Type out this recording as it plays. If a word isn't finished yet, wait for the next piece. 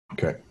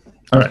Okay.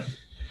 All right.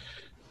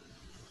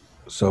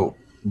 So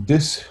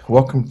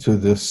welcome to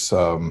this,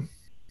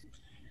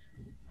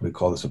 we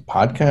call this a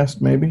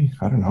podcast, maybe?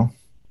 I don't know.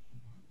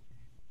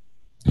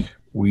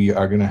 We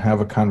are going to have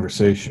a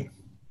conversation,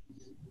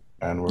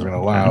 and we're going to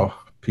allow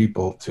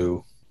people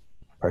to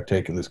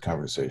partake in this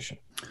conversation.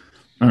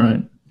 All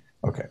right.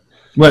 Okay.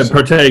 Well,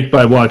 partake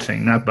by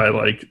watching, not by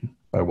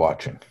by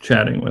watching,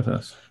 chatting with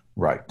us.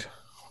 Right.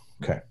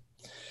 Okay.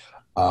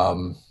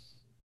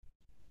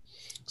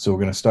 So we're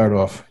going to start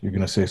off. You're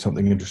going to say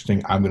something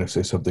interesting. I'm going to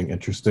say something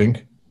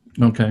interesting.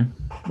 Okay.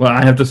 Well,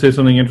 I have to say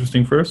something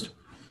interesting first?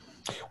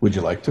 Would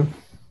you like to?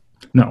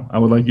 No, I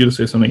would like you to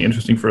say something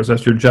interesting first.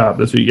 That's your job.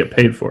 That's what you get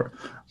paid for.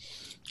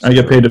 I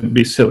get paid to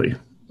be silly.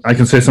 I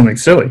can say something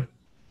silly.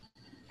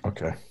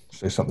 Okay.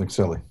 Say something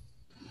silly.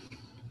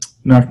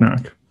 Knock,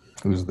 knock.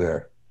 Who's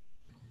there?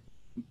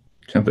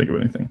 Can't think of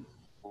anything.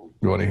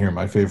 You want to hear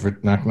my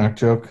favorite knock, knock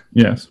joke?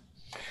 Yes.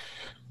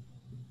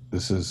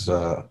 This is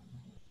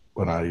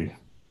when I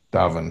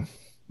daven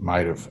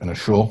Ma'ariv in a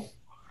shul,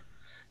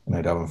 and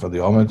I daven for the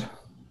Omid.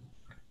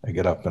 I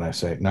get up and I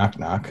say, knock,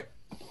 knock.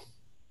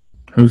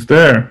 Who's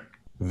there?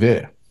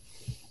 Ve.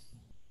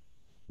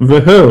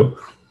 Who?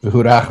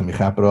 V'hurach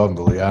michaperov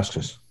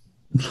v'liyaschis.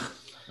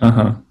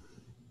 Uh-huh.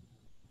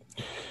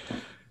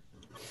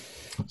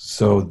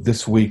 So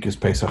this week is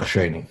Pesach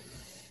Sheni.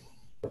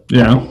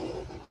 Yeah.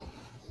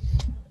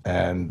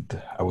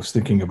 And I was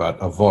thinking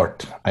about a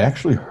vort. I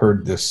actually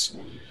heard this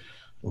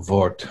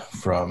vort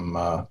from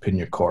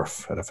Pinya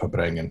Korf at a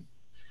Fabrengen.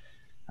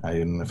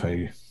 If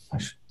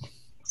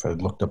I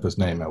looked up his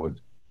name, I would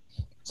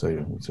say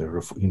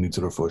he needs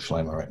a refuah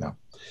shlema right now.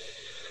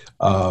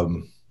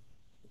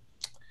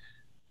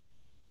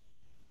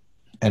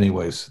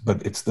 Anyways,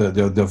 but it's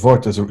the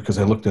vort because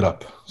I looked it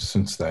up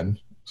since then,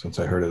 since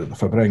I heard it at the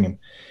Fabrengen.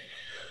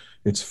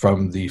 It's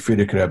from the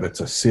Frierdiker Rebbe.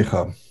 It's a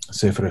Sicha,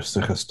 Sefer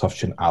Sichas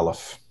Tafshin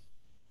Aleph.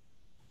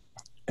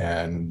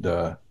 And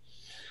the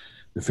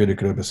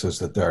Frierdiker Rebbe says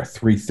that there are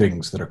three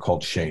things that are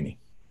called Sheni.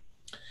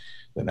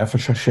 The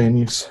Nefesh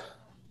HaShenis,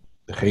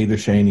 the Cheder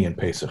Sheni, and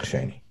Pesach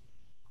Sheni.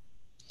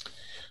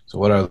 So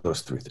what are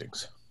those three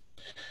things?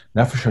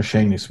 Nefesh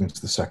HaShenis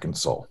means the second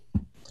soul.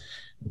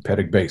 In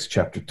Perek Beis,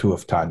 chapter 2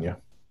 of Tanya,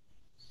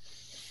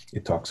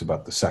 it talks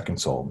about the second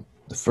soul.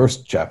 The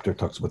first chapter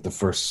talks about the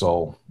first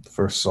soul. The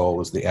first soul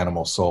is the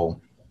animal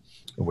soul,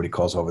 or what he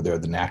calls over there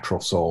the natural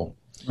soul.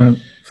 So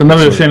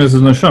Nefesh HaShenis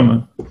is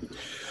neshama.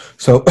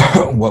 So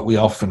what we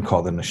often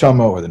call the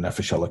neshama or the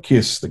nefesh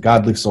halakis, the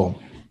godly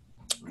soul,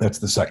 that's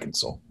the second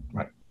soul,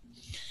 right?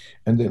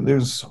 And then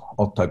there's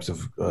all types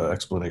of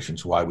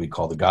explanations why we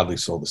call the godly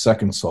soul the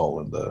second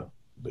soul and the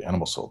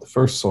animal soul the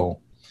first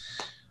soul.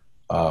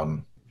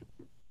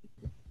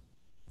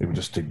 Maybe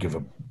just to give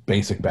a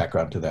basic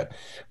background to that.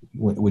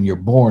 When you're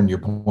born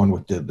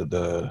with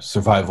the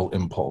survival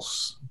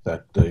impulse,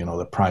 that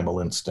the primal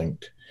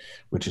instinct,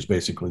 which is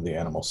basically the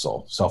animal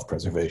soul,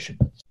 self-preservation.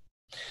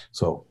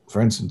 So,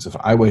 for instance, if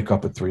I wake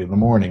up at 3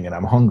 a.m. and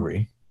I'm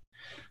hungry,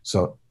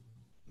 so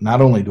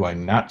not only do I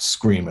not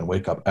scream and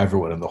wake up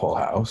everyone in the whole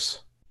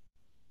house,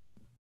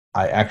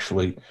 I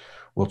actually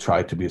will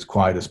try to be as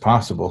quiet as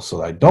possible so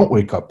that I don't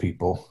wake up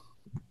people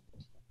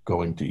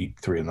going to eat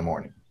 3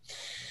 a.m.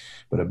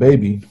 But a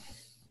baby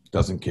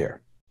doesn't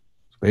care.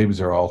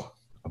 Babies are all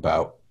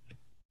about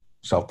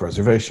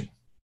self-preservation.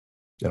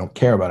 They don't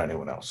care about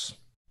anyone else.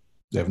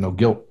 They have no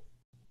guilt.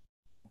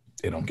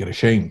 They don't get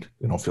ashamed.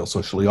 They don't feel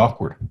socially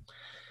awkward.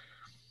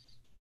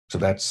 So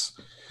that's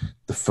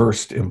the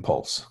first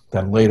impulse.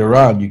 Then later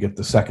on, you get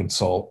the second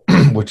soul,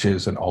 which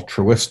is an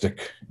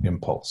altruistic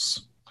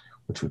impulse,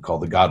 which we call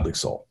the godly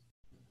soul.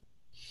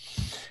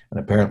 And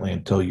apparently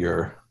until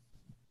you're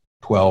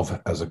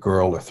 12 as a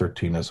girl or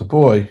 13 as a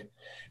boy,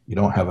 you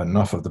don't have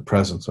enough of the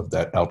presence of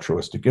that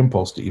altruistic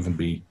impulse to even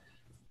be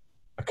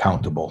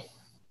accountable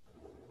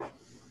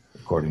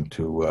according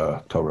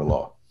to Torah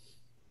law.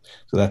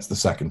 So that's the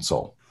second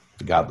soul,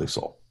 the godly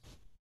soul.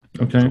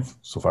 Okay.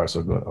 So far,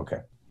 so good. Okay.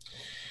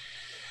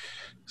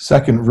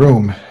 Second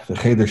room, the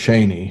Cheder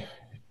Sheni,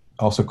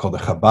 also called the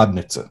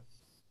Chabad. I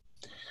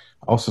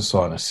also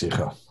saw in a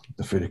Sicha,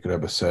 the Frierdiker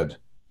Rebbe said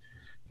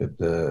that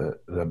the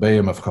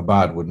Rebbeim of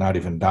Chabad would not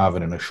even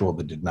daven in a shul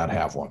that did not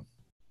have one.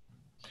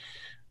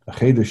 A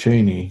Cheder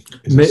Sheni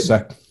is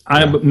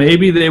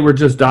maybe they were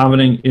just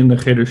davening in the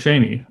Cheder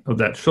Sheni of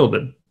that shul,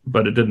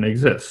 but it didn't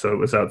exist, so it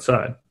was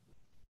outside.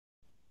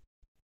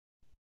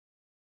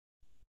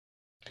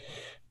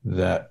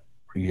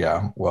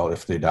 Well,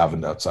 if they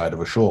davened outside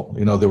of a shul.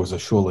 There was a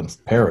shul in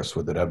Paris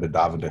where the Rebbe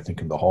davened, I think,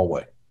 in the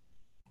hallway.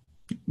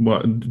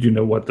 Do you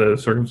know what the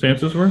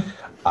circumstances were?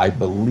 I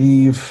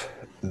believe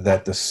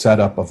that the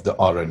setup of the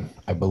Aron,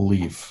 I'd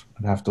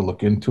have to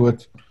look into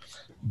it,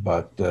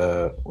 but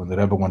when the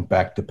Rebbe went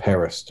back to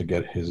Paris to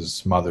get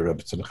his mother,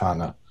 Rebbe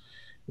Tzimchana,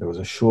 there was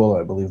a shul,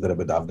 I believe, that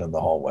Rebbe davened in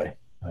the hallway.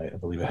 I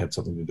believe it had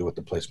something to do with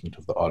the placement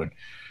of the Aron.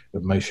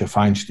 But Moshe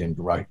Feinstein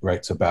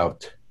writes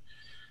about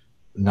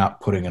not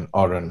putting an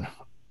Aron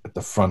at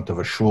the front of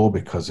a shul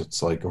because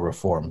it's like a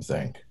reform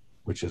thing,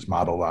 which is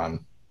modeled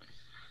on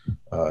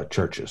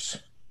churches.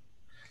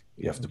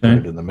 You have to put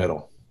it in the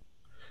middle.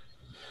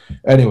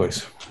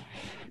 Anyways.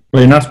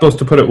 Well, you're not supposed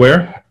to put it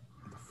where?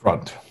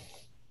 Front.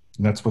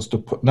 You're not supposed to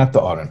put, not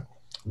the aron,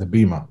 the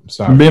bima. I'm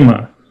sorry.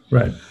 Bima,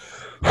 right.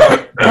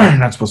 You're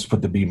not supposed to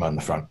put the bima in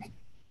the front.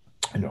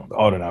 You know, the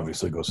aron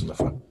obviously goes in the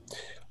front.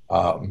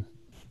 Do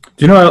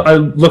you know, I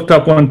looked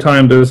up one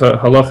time, there's a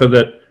halacha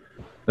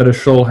that a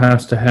shul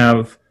has to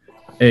have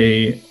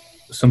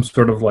some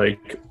sort of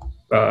like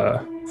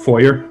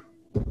foyer.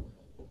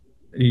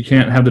 You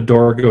can't have the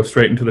door go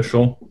straight into the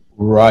shul.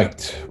 Right.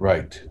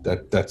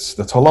 That's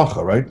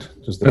halacha, right?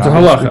 That's a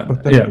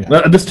halacha.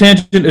 Yeah. This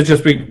tangent is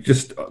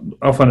just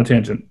off on a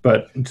tangent,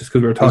 but just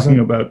because we were talking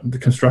about the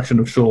construction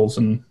of shuls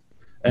and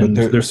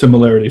their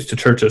similarities to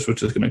churches,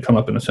 which is going to come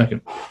up in a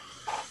second.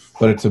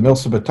 But it's a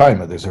milsa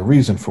b'taima. There's a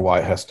reason for why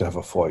it has to have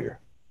a foyer.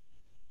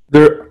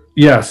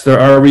 Yes, there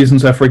are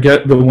reasons. I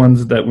forget the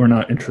ones that were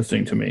not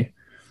interesting to me.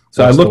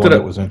 So I looked it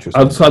up.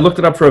 I looked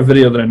it up for a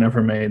video that I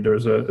never made. There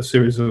was a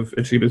series of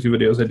Itchy-Doozy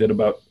videos I did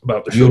about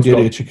the show. You did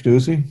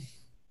Itchy-Doozy?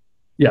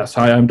 Yes.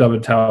 Hi, I'm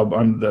David Taub.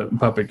 I'm the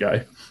puppet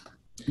guy.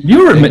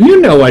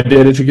 You know I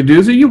did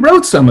Itchy-Doozy. You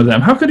wrote some of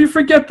them. How could you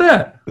forget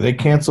that? They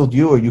canceled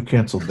you, or you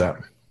canceled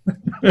them?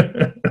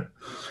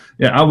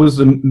 Yeah, I was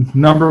the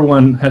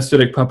 #1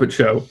 Hasidic puppet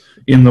show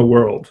in the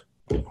world.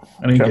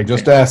 I'm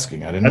just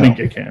asking. I didn't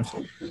get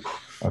canceled.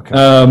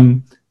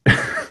 Okay.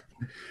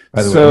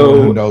 By the way,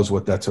 anyone who knows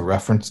what that's a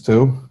reference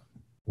to,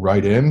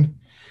 write in,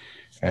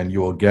 and you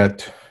will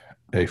get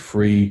a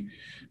free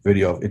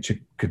video of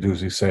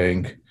Itchy-Doozy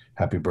saying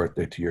happy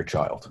birthday to your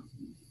child.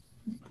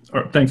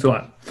 All right, thanks a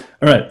lot.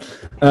 All right.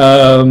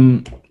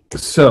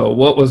 So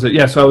what was it?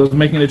 Yeah, so I was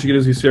making an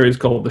Itchy-Doozy series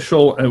called The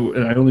Shul,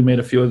 and I only made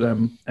a few of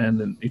them, and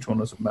then each one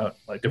was about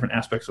like different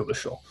aspects of the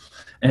Shul.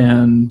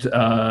 And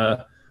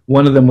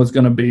one of them was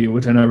going to be,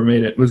 which I never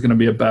made it, was going to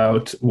be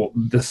about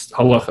this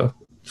halacha.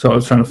 So I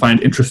was trying to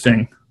find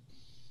interesting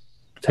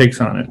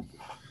takes on it.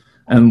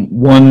 And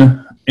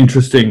one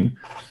interesting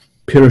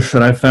pirush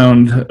that I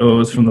found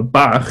was from the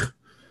Bach,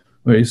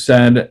 where he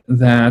said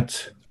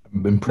that...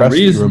 I'm impressed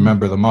you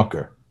remember the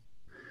mucker.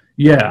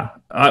 Yeah.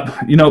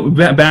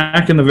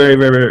 Back in the very,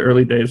 very, very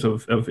early days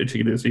of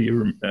Itchy-Doozy,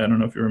 I don't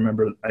know if you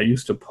remember, I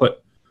used to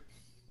put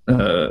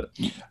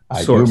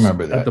source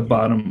at the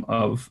bottom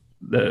of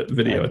the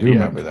video. I do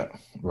remember that.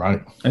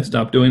 Right. I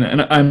stopped doing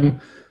that. And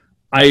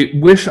I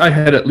wish I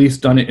had at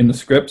least done it in the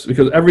scripts,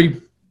 because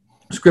every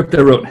script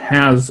I wrote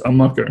has a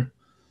mucker.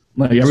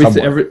 Like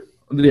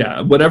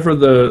whatever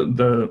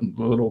the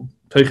little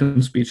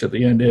taken speech at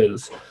the end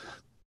is,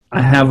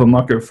 I have a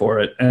mucker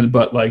for it,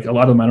 but like a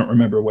lot of them I don't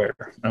remember where.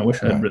 I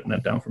wish I had written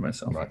that down for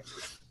myself. Right.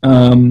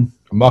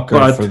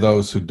 Mucker, for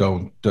those who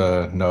don't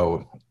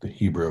know the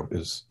Hebrew,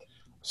 is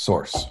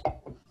source.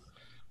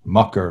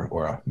 Mucker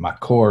or a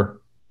makor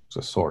is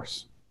a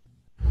source.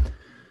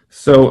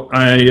 So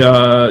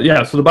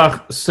so the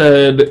Bach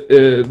said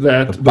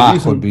that the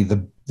Bach would be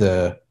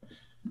the.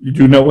 You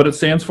do know what it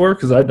stands for?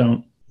 Because I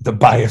don't. The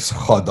Bayis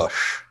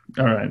Chodosh.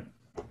 All right,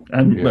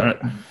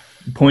 and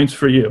points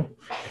for you.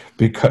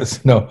 Because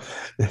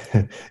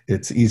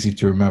it's easy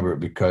to remember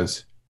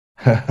because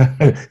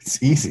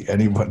it's easy.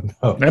 Anyone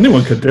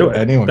could do it.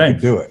 Anyone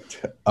could do it.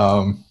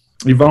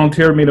 You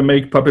volunteered me to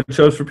make puppet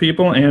shows for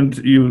people, and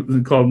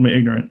you called me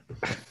ignorant.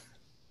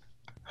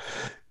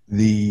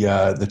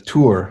 The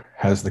tour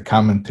has the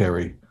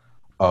commentary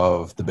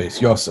of the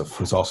Beis Yosef,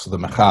 who's also the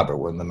Mechaber.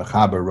 When the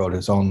Mechaber wrote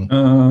his own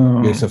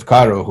Yosef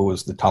Karo, who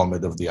was the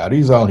Talmud of the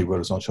Arizal, he wrote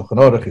his own Shulchan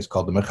Aruch. He's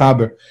called the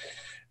Mechaber.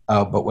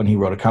 But when he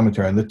wrote a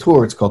commentary on the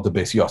tour, it's called the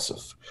Beis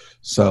Yosef.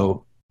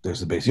 So there's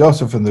the Beis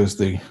Yosef and there's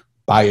the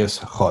Bayis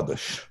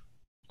Chodesh,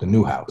 the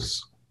new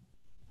house.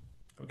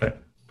 Okay.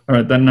 All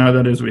right. Then now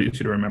that is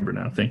easy to remember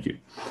now. Thank you.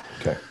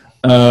 Okay.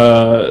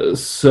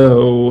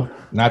 So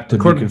not to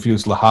be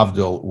confused,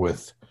 lahavdil,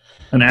 with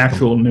an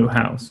actual new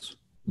house.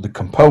 The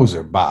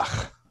composer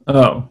Bach.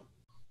 Oh.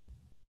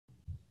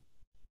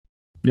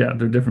 Yeah,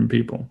 they're different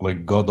people.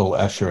 Like Gödel,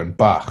 Escher, and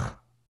Bach.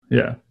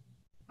 Yeah.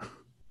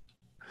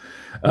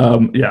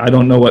 I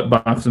don't know what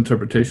Bach's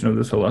interpretation of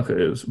this halacha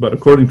is, but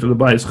according to the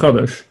Bayis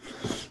Chodesh,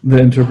 the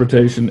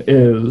interpretation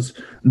is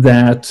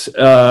that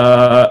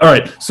all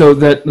right. So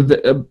that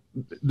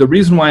the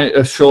reason why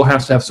a shul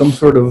has to have some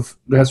sort of,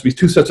 there has to be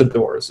 2 sets of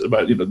doors,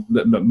 by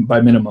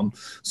minimum,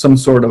 some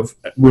sort of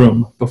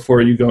room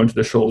before you go into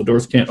the shul. The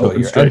doors can't open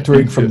you're straight.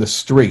 Entering from the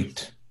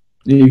street.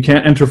 You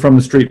can't enter from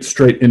the street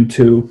straight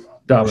into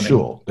davening.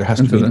 Shul. There has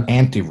to be an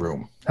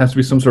anteroom. Has to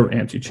be some sort of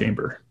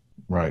antechamber.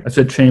 Right. I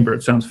said chamber.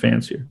 It sounds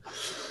fancier.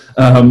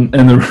 And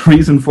the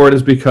reason for it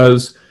is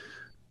because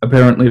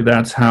apparently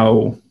that's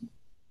how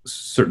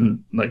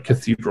certain like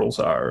cathedrals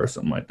are or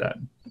something like that.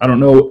 I don't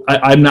know.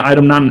 I'm not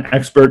an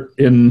expert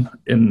in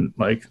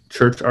like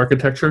church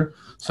architecture,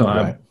 so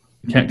I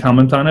can't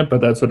comment on it.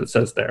 But that's what it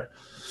says there.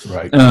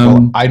 Right.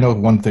 Well, I know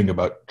one thing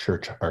about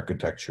church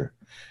architecture,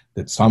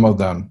 that some of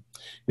them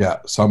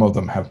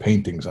have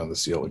paintings on the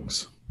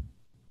ceilings.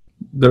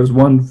 There's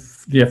one,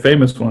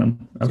 famous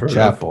one. It's a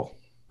chapel.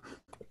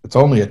 It's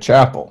only a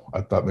chapel.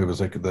 I thought maybe it was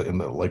like in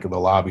the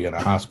lobby in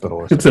a hospital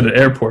or something. It's at an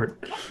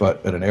airport.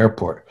 But at an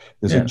airport,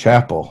 there's a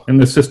chapel. In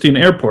the Sistine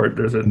Airport,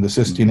 in the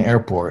Sistine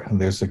Airport, and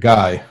there's a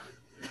guy,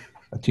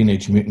 a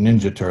Teenage Mutant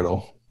Ninja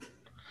Turtle,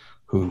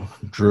 who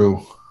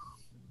drew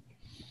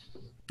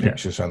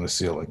pictures on the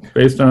ceiling.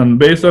 Based on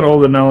all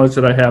the knowledge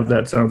that I have,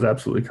 that sounds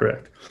absolutely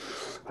correct.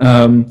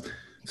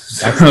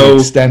 That's the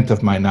extent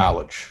of my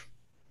knowledge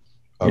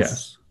of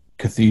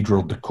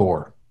cathedral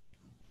decor.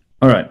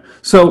 All right.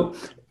 So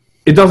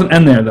it doesn't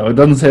end there, though. It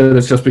doesn't say that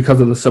it's just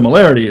because of the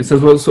similarity. It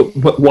says, well, so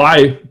but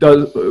why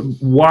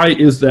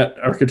is that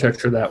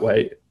architecture that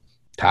way?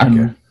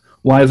 Taka.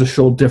 Why is a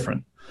shul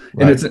different?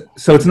 Right. And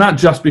it's not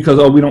just because,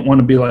 we don't want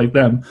to be like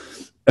them.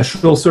 A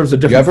shul serves a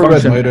different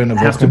function. It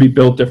has to be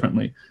built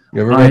differently.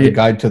 You ever read The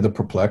Guide to the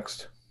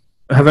Perplexed?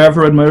 Have I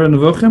ever read Moira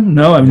Nevuchim?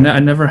 No, I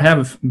never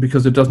have,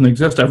 because it doesn't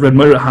exist. I've read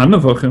Moira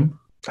HaNevuchim.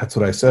 That's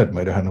what I said,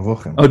 Moira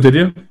HaNevuchim. Oh, did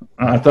you?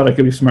 I thought I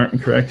could be smart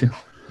and correct you.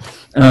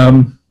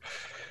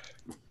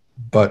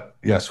 But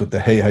yes, with the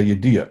Hey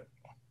Hayediyah.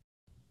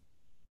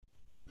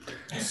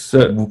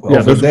 So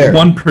there's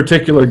one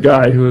particular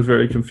guy who was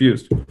very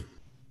confused.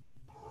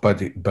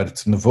 But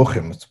it's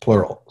Nevuchim, it's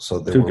plural. So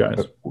there two were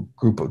guys. a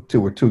group of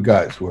two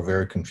guys who were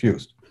very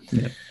confused.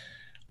 Yeah.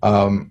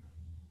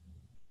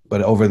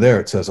 But over there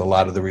it says a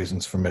lot of the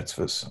reasons for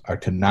mitzvahs are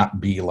to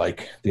not be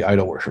like the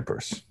idol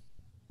worshippers.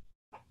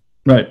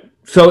 Right.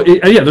 So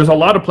there's a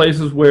lot of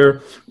places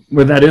where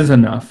that is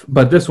enough.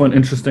 But this one,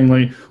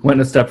 interestingly,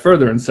 went a step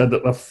further and said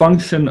that the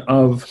function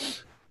of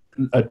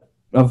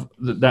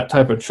that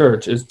type of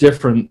church is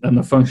different than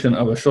the function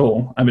of a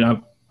shul. I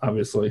mean,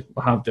 obviously,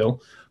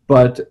 Havdil.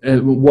 But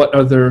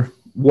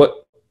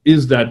what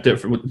is that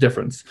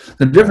difference?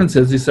 The difference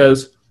is, he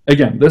says,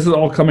 again, this is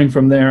all coming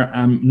from there.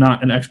 I'm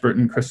not an expert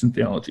in Christian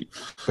theology.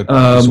 But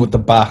this is what the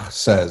Bach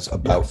says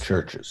about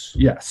churches.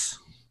 Yes.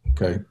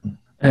 Okay.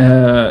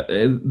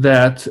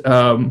 That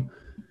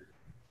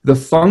the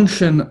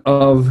function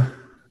of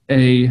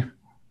the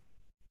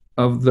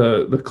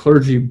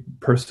clergy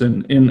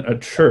person in a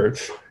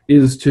church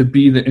is to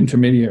be the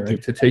intermediary,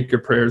 to take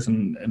your prayers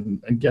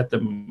and get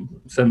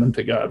them, send them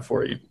to God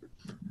for you.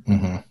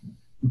 Mm-hmm.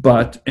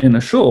 But in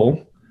a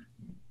shul,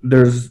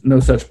 there's no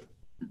such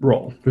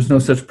role. There's no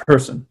such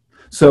person.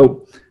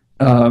 So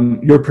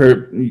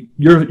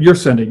you're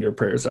sending your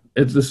prayers.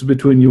 This is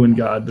between you and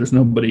God. There's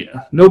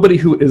nobody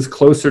who is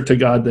closer to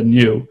God than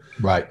you,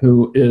 right?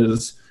 Who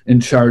is in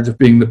charge of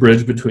being the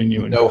bridge between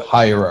you and no God.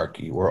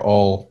 Hierarchy. We're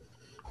all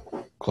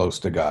close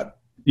to God.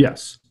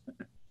 Yes,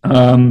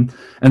 and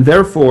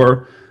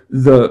therefore,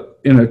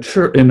 in a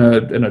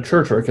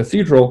church or a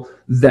cathedral,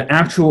 the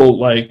actual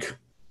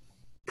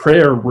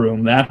prayer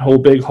room, that whole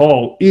big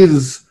hall,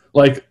 is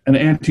like an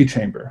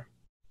antechamber.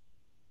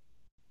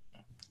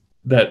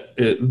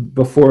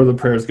 Before the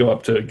prayers go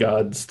up to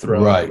God's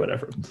throne, right, or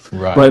whatever.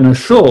 Right. But in a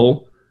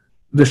shul,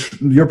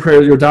 your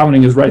prayer, your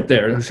davening is right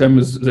there. The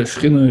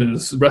Shekhinah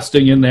is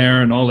resting in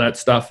there, and all that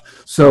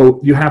stuff.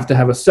 So you have to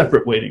have a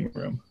separate waiting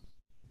room.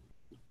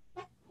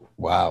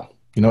 Wow,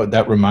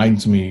 that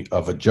reminds me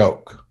of a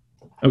joke.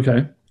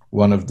 Okay.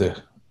 One of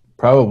the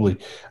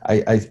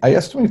I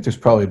estimate there's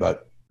probably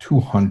about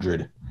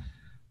 200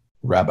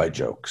 rabbi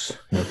jokes,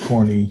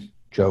 corny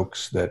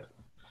jokes that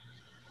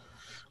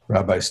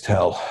rabbis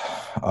tell.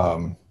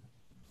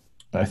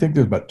 I think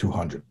there's about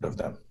 200 of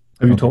them.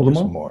 Have you told them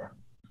all? More.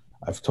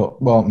 I've told.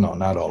 Well, no,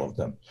 not all of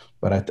them,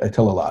 but I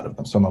tell a lot of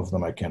them. Some of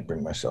them I can't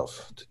bring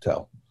myself to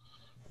tell.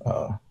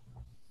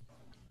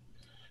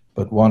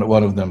 But one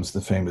of them is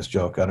the famous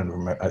joke. I don't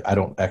remember. I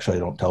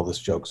don't tell this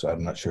joke, so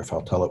I'm not sure if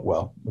I'll tell it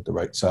well with the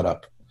right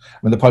setup. I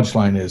mean, the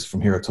punchline is,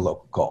 from here it's a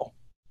local call.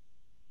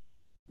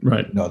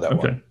 Right. You know that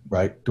one,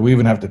 right? Do we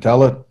even have to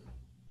tell it?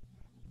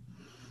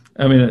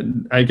 I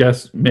mean, I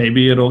guess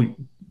maybe it'll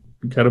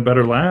get a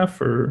better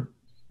laugh, or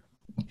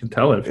you can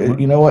tell it.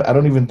 You know what? I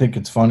don't even think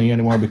it's funny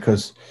anymore,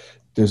 because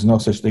there's no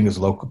such thing as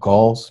local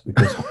calls.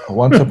 Because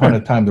once upon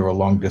a time there were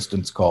long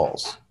distance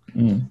calls,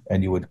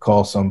 and you would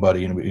call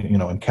somebody,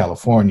 in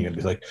California, and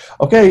be like,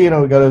 "Okay,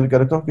 we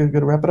gotta talk, we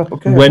gotta wrap it up."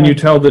 Okay. When you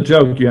tell the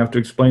joke, you have to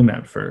explain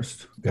that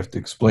first. You have to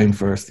explain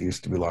first. There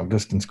used to be long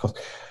distance calls,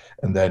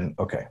 and then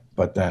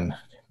but then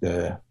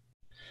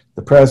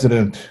the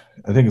president,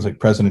 I think it's like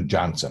President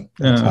Johnson.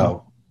 That's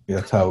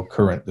how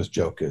current this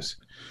joke is.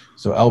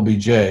 So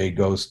LBJ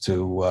goes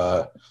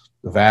to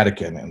the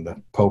Vatican, and the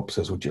Pope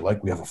says,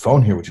 we have a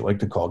phone here. Would you like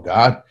to call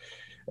God?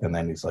 And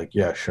then he's like,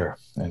 yeah, sure.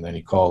 And then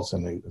he calls,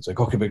 and it's like,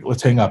 okay, but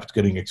let's hang up. It's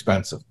getting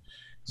expensive.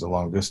 It's a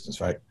long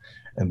distance, right?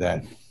 And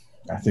then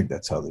I think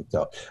that's how they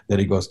tell. Then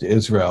he goes to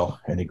Israel,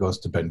 and he goes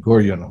to Ben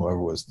Gurion, whoever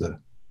was the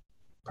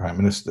prime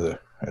minister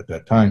at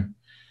that time.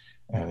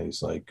 And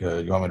he's like,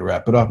 you want me to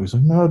wrap it up? He's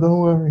like, no, don't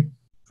worry.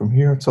 From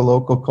here, it's a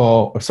local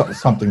call, or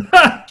something.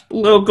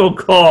 Local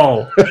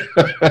call.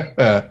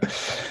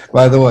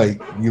 By the way,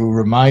 you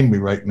remind me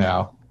right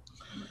now,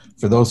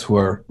 for those who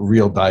are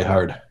real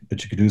diehard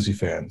Itchikadoozy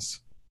fans,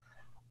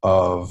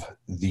 of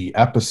the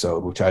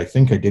episode, which I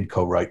think I did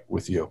co-write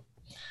with you.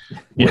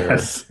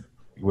 Yes.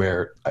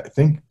 Where I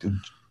think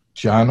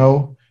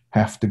Jono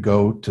have to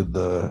go to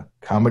the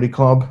comedy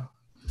club?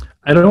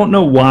 I don't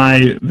know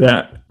why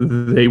that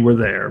they were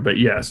there, but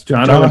yes,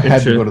 Jono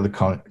had to go to the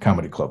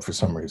comedy club for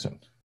some reason.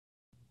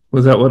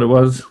 Was that what it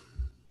was?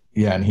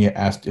 Yeah, and he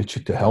asked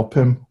Itcha to help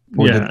him.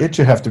 Or did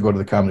Itcha have to go to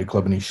the comedy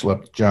club and he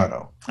schlepped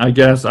Jono? I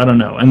guess, I don't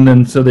know. And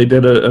then so they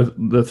did the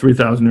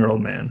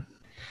 3,000-year-old man.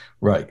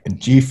 Right,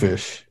 and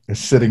G-Fish is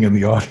sitting in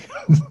the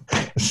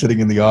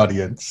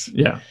audience,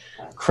 yeah,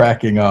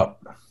 cracking up.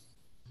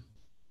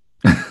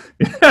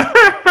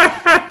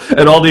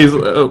 And all these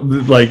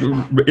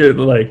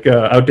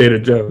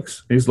outdated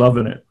jokes. He's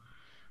loving it.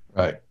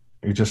 Right.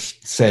 You're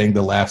just saying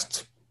the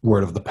last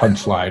word of the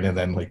punchline and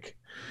then like,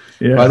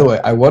 yeah. By the way,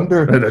 I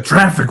wonder. The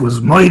traffic was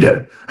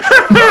Moida.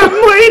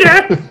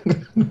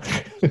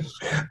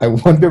 I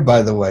wonder,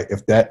 by the way,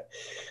 if that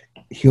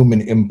human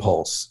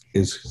impulse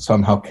is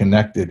somehow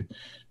connected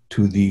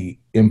to the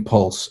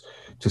impulse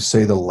to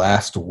say the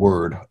last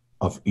word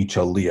of each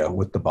aliyah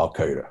with the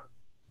Balkaida.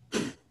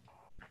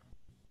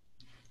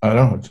 I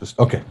don't know. Just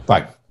okay,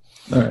 fine.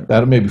 All right.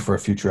 That maybe for a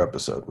future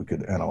episode we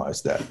could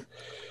analyze that.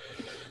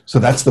 So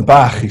that's the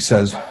Bach. He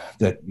says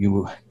that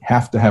you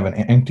have to have an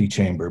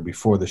antechamber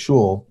before the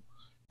shul,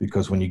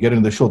 because when you get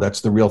into the shul,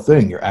 that's the real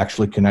thing. You're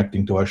actually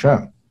connecting to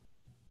Hashem.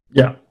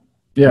 Yeah.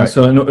 Yeah. Right.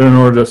 So in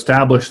order to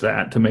establish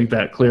that, to make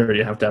that clear,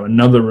 you have to have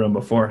another room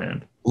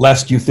beforehand.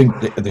 Lest you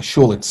think the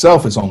shul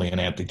itself is only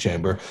an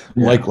antechamber,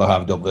 like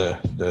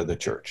Lahavdil, the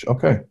church.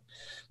 Okay.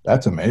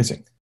 That's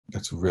amazing.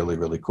 That's really,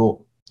 really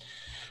cool.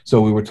 So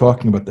we were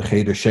talking about the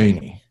Cheder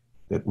Sheni,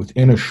 that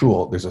within a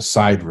shul, there's a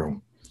side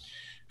room.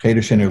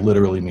 Cheder Sheni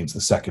literally means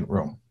the second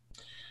room.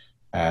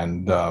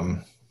 And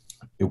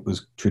it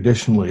was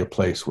traditionally a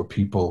place where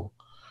people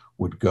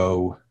would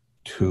go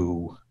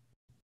to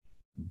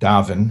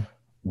daven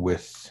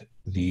with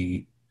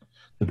the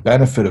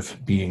benefit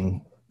of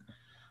being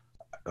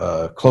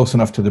close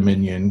enough to the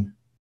minyan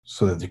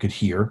so that they could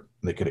hear,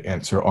 they could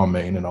answer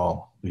Amen and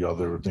all the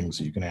other things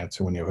that you can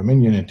answer when you have a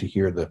minyan, and to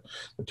hear the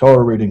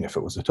Torah reading if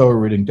it was a Torah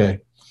reading day.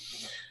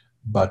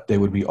 But they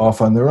would be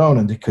off on their own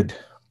and they could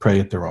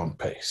pray at their own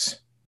pace.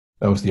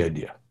 That was the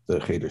idea, the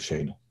Cheder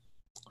Sheni.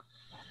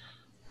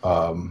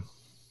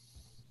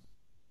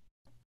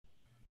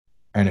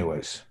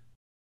 Anyways,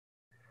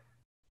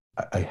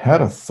 I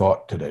had a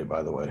thought today,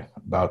 by the way,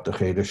 about the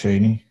Cheder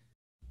Sheni,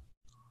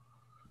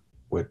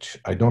 which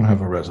I don't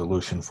have a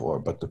resolution for,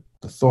 but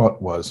the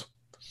thought was,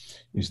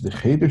 is the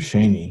Cheder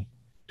Sheni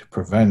to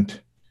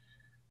prevent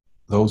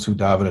those who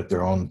daven at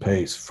their own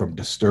pace from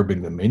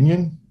disturbing the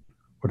minyan,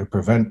 or to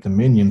prevent the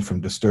minyan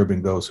from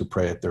disturbing those who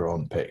pray at their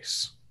own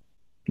pace?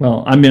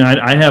 Well, I mean,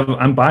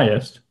 I'm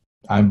biased.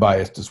 I'm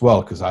biased as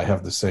well because I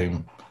have the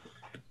same,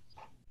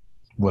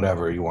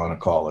 whatever you want to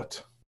call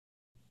it.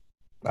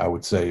 I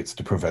would say it's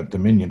to prevent the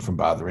minyan from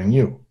bothering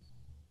you.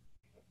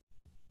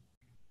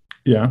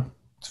 Yeah.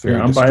 It's very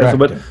I'm biased,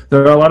 but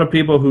there are a lot of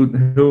people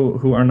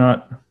who are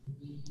not.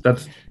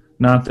 That's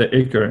not the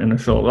ikar in the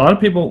shul. A lot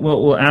of people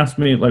will ask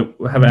me,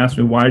 have asked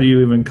me, why do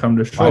you even come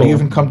to shul? Why do you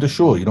even come to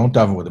shul? You don't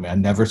daven with a minyan.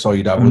 I never saw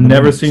you daven with a minyan.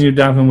 I've never seen you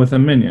daven with a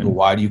minyan. Well,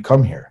 why do you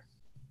come here?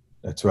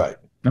 That's right.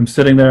 I'm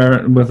sitting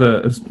there with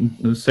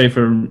a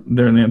sefer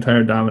during the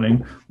entire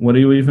davening. What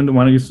do you even do?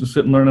 Why don't you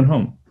sit and learn at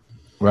home?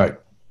 Right.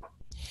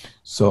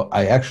 So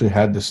I actually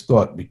had this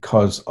thought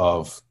because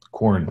of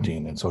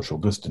quarantine and social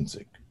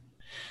distancing,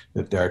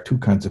 that there are two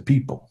kinds of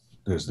people.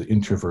 There's the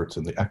introverts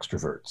and the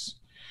extroverts.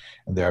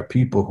 And there are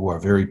people who are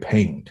very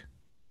pained.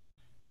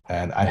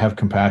 And I have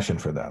compassion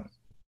for them.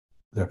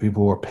 There are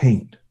people who are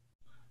pained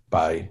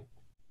by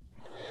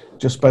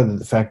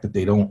the fact that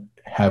they don't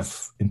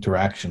have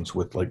interactions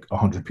with like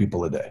 100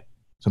 people a day.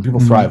 Some people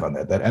thrive on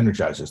that. That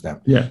energizes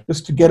them. Yeah.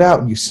 Just to get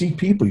out and you see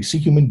people, you see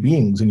human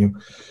beings, and you,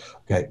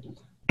 okay.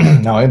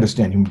 Now I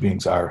understand human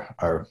beings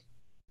are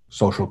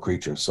social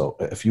creatures. So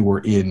if you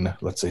were in,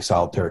 let's say,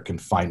 solitary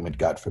confinement,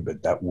 God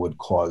forbid, that would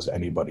cause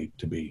anybody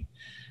to be,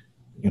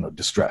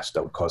 distressed.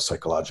 That would cause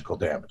psychological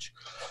damage.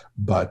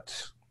 But,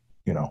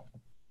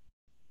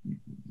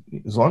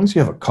 as long as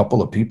you have a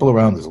couple of people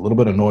around, there's a little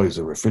bit of noise,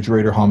 a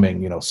refrigerator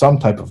humming, some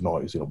type of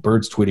noise,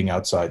 birds tweeting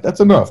outside. That's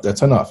enough.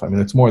 That's enough. I mean,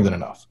 it's more than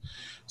enough.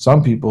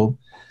 Some people,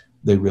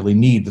 they really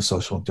need the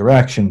social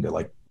interaction. They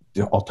like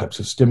all types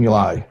of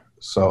stimuli.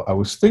 So I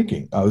was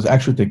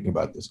actually thinking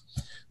about this,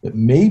 that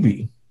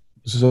maybe,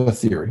 this is a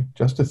theory,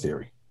 just a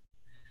theory,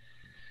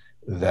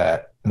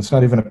 that it's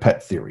not even a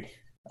pet theory.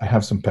 I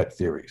have some pet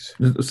theories.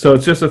 So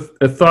it's just a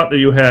thought that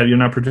you had. You're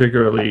not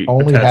particularly I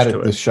only attached had it to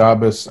this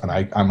Shabbos, and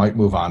I might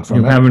move on from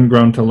it. You haven't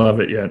grown to love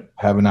it yet.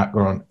 I have not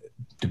grown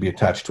to be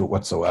attached to it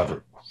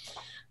whatsoever.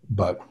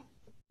 But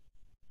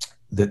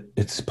that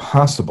it's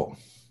possible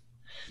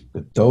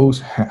that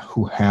those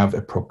who have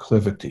a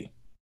proclivity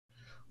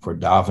for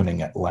davening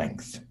at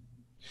length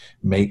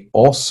may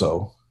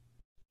also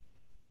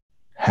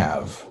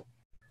have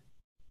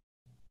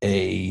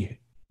a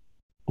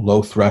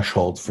low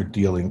threshold for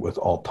dealing with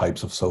all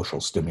types of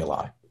social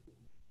stimuli.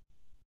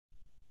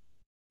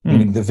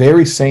 Meaning the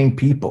very same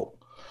people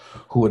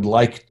who would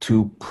like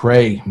to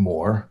pray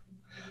more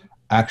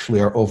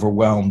actually are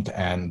overwhelmed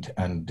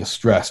and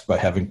distressed by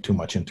having too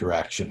much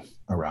interaction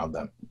around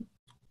them.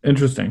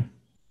 Interesting.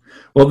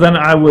 Well, then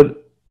I would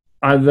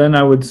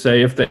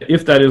say if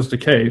that is the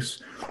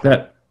case,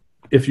 that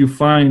if you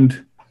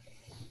find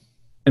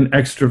an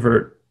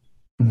extrovert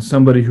and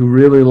somebody who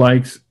really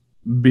likes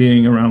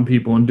being around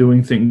people and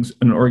doing things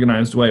in an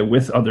organized way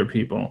with other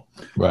people,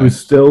 Right. who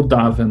still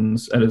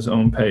davens at his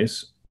own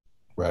pace,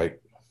 Right.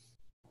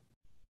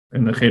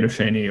 in the Cheder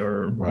Sheni,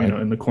 or Right.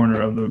 in the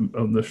corner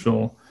of the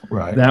shul,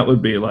 Right. that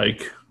would be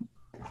like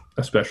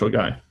a special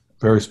guy.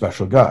 Very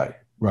special guy.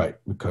 Right.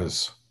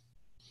 Because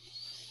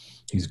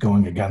he's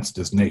going against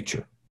his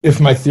nature. If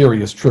my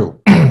theory is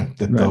true,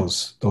 that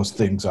Right. those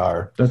things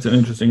are. That's an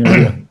interesting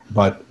idea.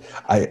 But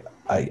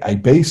I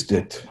based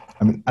it.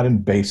 I mean, I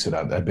didn't base it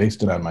on that. I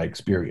based it on my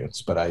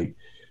experience, but I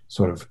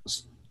sort of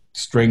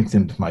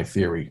strengthened my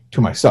theory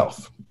to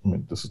myself. I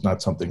mean, this is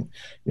not something,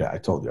 I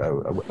told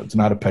you, it's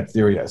not a pet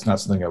theory. It's not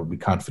something I would be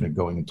confident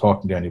going and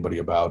talking to anybody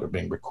about or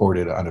being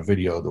recorded on a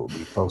video that will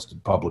be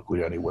posted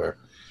publicly anywhere.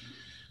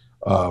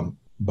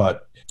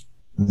 But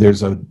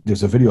there's a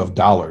video of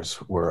dollars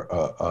where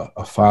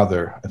a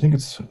father, I think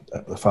it's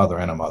a father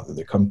and a mother,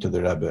 they come to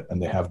their Rebbe and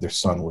they have their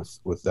son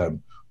with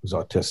them who's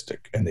autistic,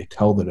 and they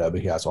tell the Rebbe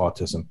he has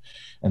autism,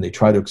 and they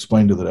try to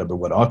explain to the Rebbe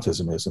what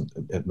autism is, and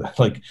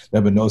like the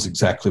Rebbe knows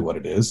exactly what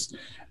it is,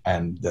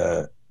 and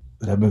the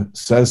Rebbe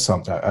says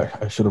something.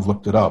 I should have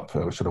looked it up.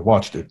 I should have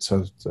watched it.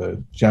 So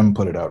Jem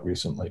put it out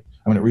recently.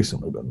 I mean,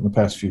 recently, but in the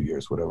past few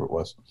years, whatever it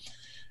was.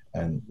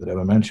 And the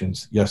Rebbe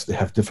mentions, yes, they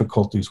have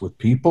difficulties with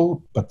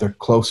people, but they're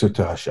closer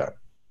to Hashem.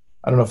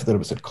 I don't know if the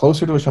Rebbe said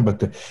closer to Hashem, but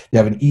they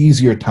have an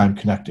easier time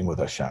connecting with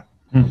Hashem.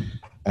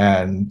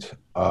 And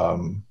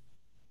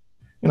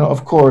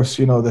of course,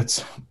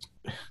 that's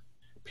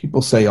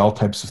people say all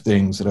types of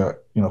things that are,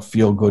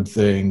 feel good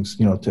things,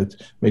 to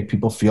make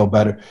people feel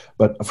better.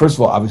 But first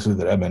of all, obviously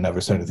the Rebbe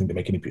never said anything to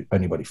make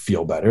anybody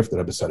feel better. If the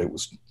Rebbe said it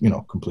was,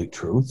 complete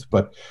truth.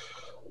 But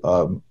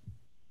the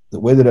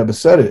way the Rebbe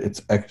said it,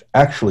 it's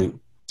actually,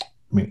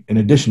 I mean, in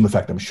addition to the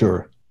fact, I'm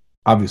sure,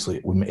 obviously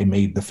it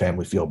made the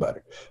family feel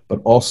better.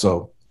 But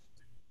also,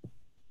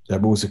 the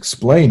Rebbe was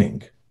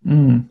explaining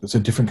it's a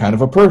different kind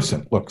of a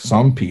person. Look,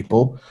 some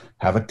people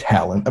have a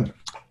talent.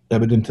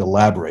 Rebbe didn't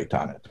elaborate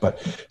on it,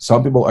 but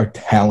some people are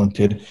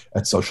talented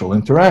at social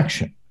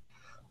interaction.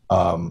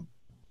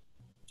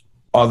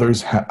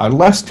 Others are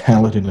less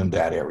talented in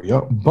that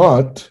area,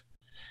 but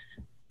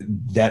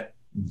that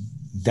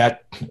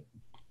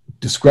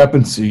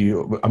discrepancy,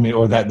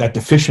 or that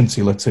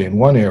deficiency, let's say, in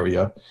one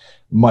area,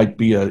 might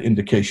be an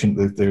indication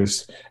that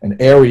there's an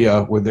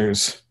area where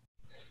there's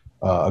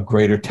a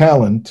greater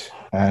talent,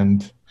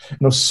 and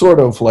sort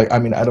of like, I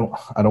mean, I don't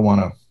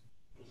want to.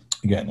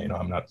 Again,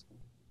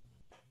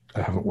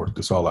 I haven't worked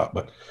this all out,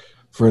 but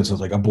for instance,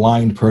 like a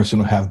blind person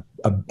will have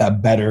a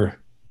better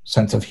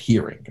sense of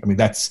hearing. I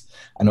mean,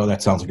 I know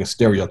that sounds like a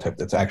stereotype.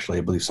 That's actually,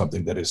 I believe,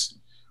 something that is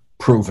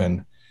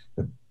proven,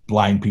 that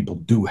blind people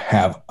do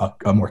have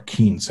a more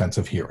keen sense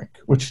of hearing,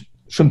 which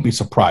shouldn't be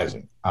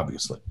surprising,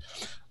 obviously.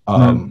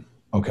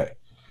 Okay.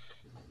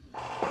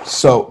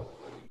 So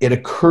it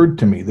occurred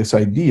to me, this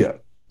idea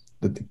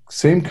that the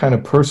same kind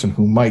of person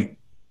who might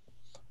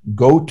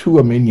go to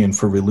a minyan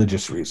for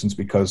religious reasons,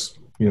 because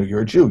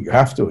you're a Jew, you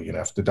have to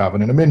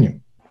daven in a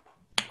minyan,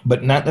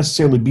 but not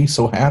necessarily be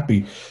so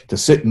happy to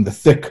sit in the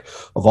thick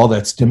of all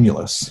that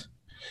stimulus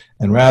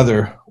and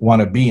rather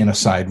want to be in a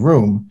side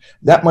room,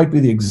 that might be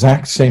the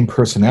exact same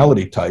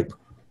personality type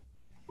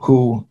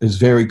who is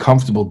very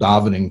comfortable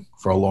davening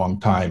for a long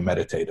time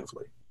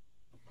meditatively.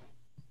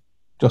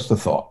 Just a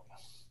thought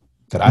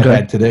that I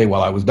had today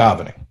while I was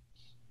davening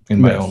in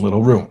my own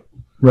little room.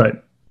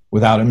 Right.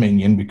 Without a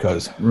minyan,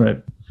 because...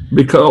 Right.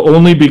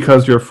 Only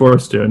because you're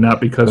forced to, not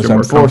because you're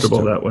more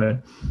comfortable that way.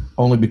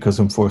 Only because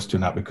I'm forced to,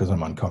 not because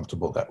I'm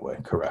uncomfortable that way.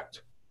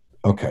 Correct.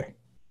 Okay.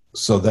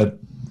 So that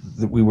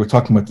we were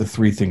talking about the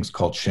three things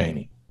called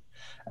Sheni.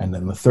 And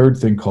then the third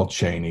thing called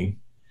Sheni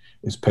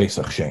is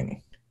Pesach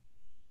Sheni.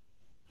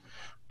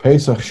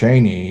 Pesach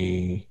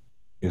Sheni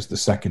is the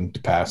second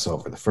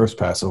Passover. The first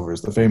Passover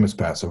is the famous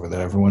Passover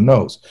that everyone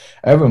knows.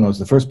 Everyone knows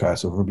the first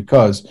Passover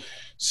because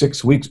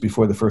 6 weeks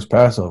before the first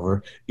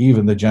Passover,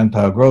 even the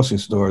Gentile grocery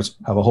stores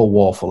have a whole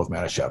wall full of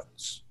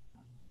Manischewitz.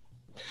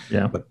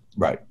 Yeah. But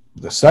right.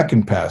 The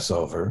second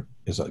Passover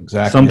is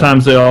exactly...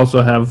 Sometimes they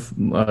also have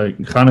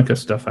Hanukkah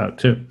stuff out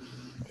too.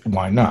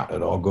 Why not?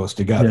 It all goes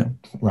together.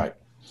 Yeah. Right.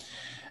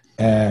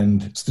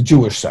 And it's the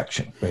Jewish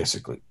section,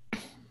 basically.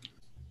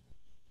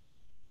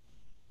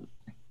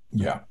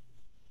 Yeah.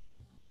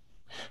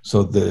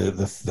 So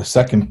the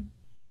second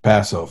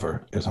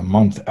Passover is a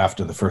month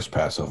after the first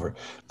Passover.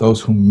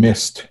 Those who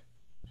missed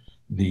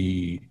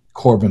the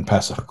Korban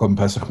Pesach. Korban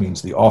Pesach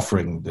means the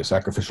offering, the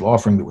sacrificial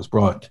offering that was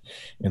brought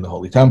in the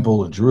Holy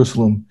Temple in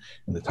Jerusalem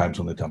in the times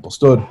when the temple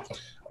stood.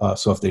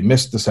 So if they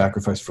missed the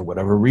sacrifice for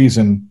whatever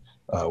reason,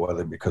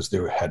 whether because they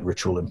had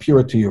ritual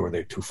impurity or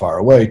they're too far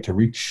away to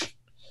reach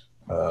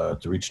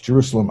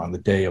Jerusalem on the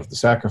day of the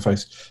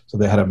sacrifice, so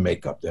they had a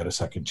makeup. They had a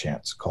second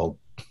chance called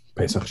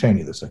Pesach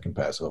Sheni, the second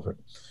Passover.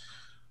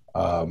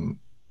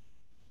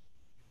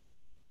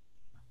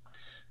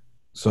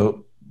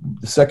 So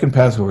the second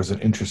Passover is an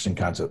interesting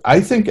concept. I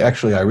think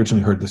actually I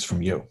originally heard this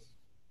from you.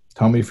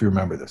 Tell me if you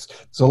remember this.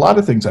 There's a lot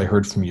of things I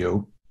heard from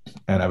you,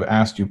 and I've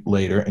asked you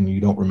later, and you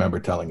don't remember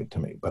telling it to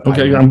me. But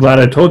Okay, I'm glad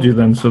I told you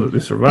then, so that they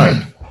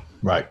survived.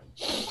 Right.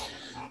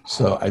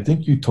 So I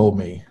think you told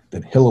me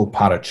that Hillel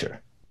Paracher,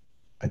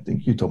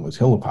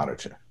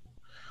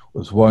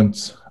 was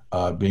once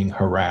being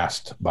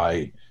harassed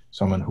by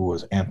someone who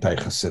was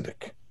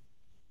anti-Hasidic.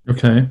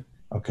 Okay.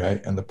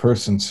 Okay, and the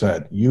person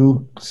said,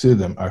 "You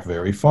Chassidim are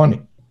very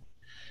funny.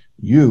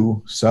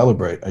 You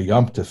celebrate a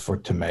Yom Tov for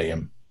Tameim."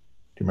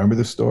 Do you remember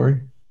this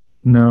story?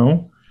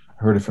 No.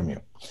 I heard it from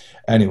you.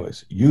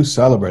 Anyways, you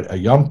celebrate a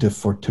Yom Tov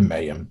for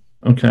Tameim.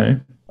 Okay.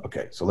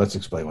 Okay, so let's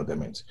explain what that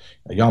means.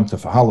 A Yom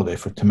Tov, a holiday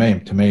for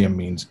Tameim. Tameim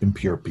means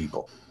impure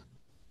people.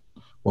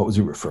 What was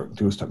he referring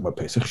to? He was talking about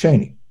Pesach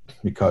Sheni,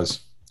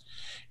 because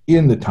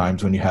in the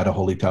times when you had a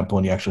holy temple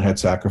and you actually had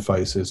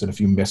sacrifices, and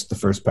if you missed the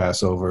first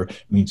Passover,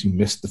 it means you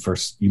missed the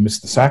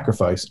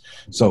sacrifice.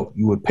 So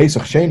you would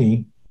Pesach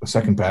Sheni, the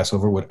second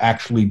Passover, would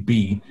actually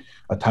be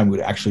a time you would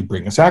actually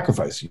bring a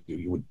sacrifice.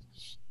 You would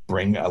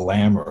bring a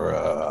lamb or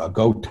a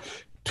goat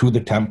to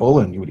the temple,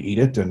 and you would eat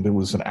it, and it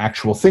was an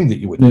actual thing that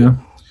you would do.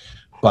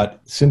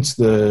 But since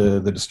the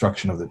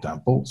destruction of the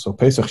temple, so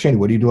Pesach Sheni,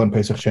 what do you do on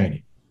Pesach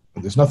Sheni?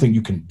 There's nothing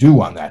you can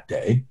do on that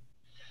day.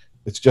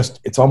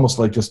 It's almost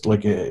like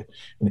an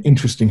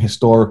interesting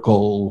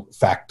historical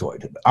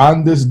factoid.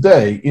 On this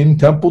day, in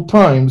temple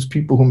times,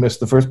 people who missed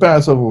the first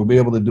Passover will be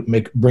able to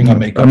bring a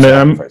makeup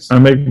sacrifice. I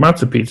make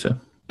matzah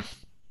pizza.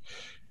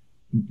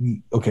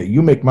 Okay,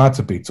 you make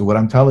matzah pizza. What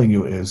I'm telling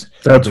you is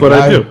that's what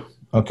I do.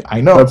 Okay,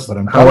 I know. That's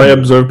how I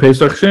observe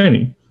Pesach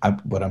Sheni.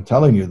 What I'm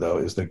telling you, though,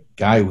 is the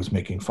guy who was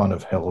making fun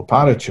of Hillel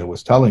Paracher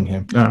was telling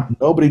him,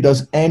 nobody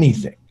does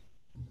anything.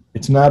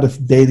 It's not a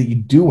day that you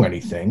do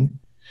anything.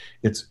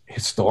 It's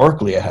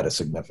historically it had a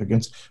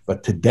significance,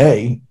 but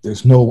today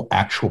there's no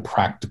actual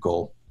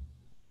practical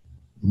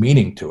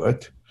meaning to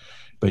it.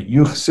 But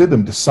you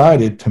Chassidim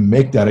decided to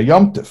make that a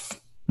Yom Tov.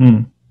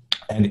 And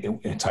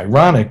it's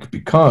ironic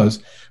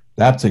because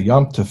that's a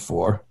Yom Tov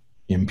for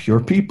impure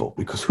people.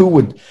 Because who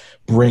would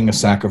bring a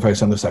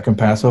sacrifice on the second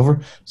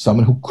Passover?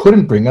 Someone who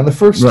couldn't bring on the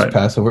first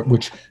Passover,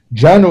 which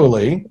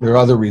generally, there are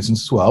other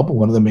reasons as well, but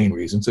one of the main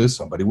reasons is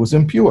somebody was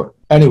impure.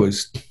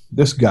 Anyways,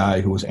 this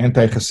guy who was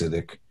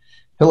anti-Hasidic,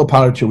 Hillel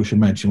Paracher, we should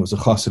mention, was a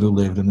Chassid who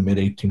lived in the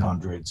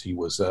mid-1800s. He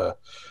was a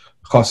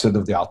Chassid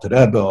of the Alter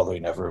Rebbe, although he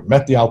never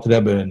met the Alter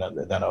Rebbe, and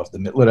then of the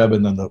Mittler Rebbe,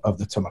 and then of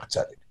the Tzemach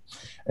Tzedek.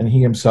 And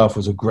he himself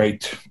was a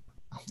great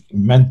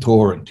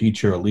mentor and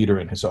teacher, a leader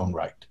in his own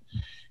right.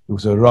 He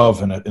was a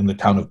Rav in the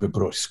town of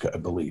Bobruisk, I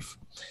believe.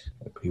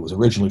 He was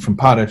originally from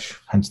Paritch,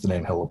 hence the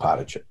name Hillel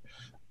Paracher.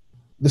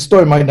 The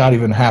story might not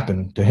even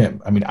happen to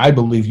him. I mean, I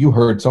believe you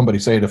heard somebody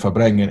say it to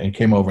Fabrengen and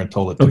came over and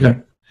told it to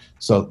you.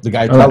 So the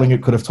guy telling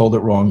it could have told it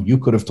wrong. You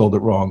could have told it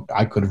wrong.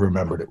 I could have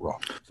remembered it wrong.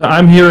 So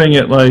I'm hearing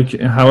it like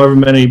however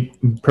many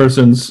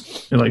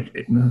persons,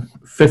 like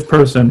fifth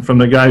person from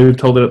the guy who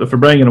told it at the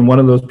Fabrengen, and one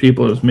of those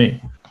people is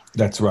me.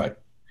 That's right.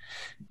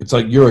 It's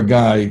like you're a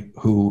guy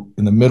who,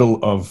 in the middle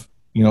of,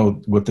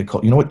 what they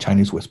call, what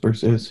Chinese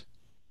whispers is?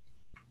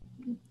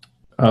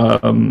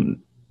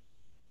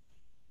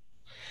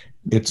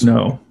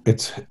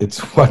 It's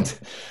what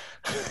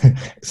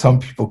some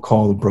people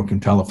call the broken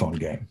telephone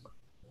game.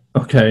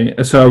 Okay,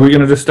 so are we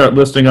going to just start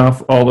listing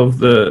off all of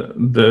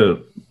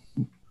the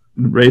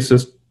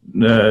racist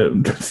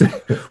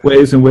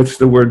ways in which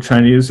the word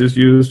Chinese is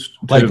used?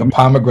 Like a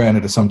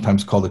pomegranate is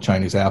sometimes called a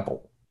Chinese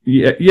apple.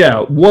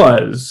 Yeah,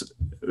 was.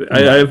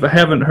 I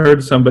haven't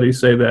heard somebody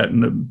say that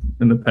in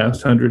the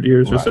past 100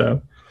 years or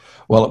so.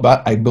 Well,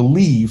 I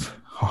believe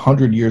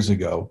 100 years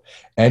ago,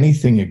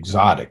 anything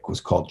exotic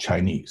was called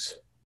Chinese.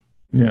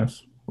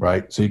 Yes.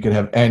 Right? So you could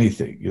have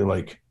anything. You're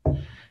like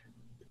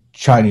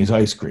Chinese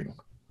ice cream.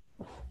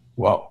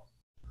 Whoa.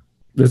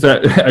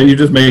 Are you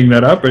just making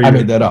that up? I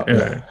made that up.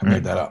 Yeah, I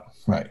made that up.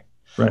 Right.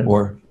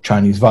 Or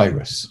Chinese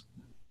virus.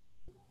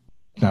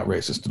 Not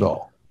racist at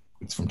all.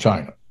 It's from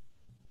China.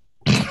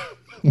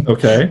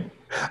 Okay.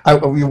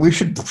 We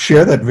should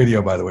share that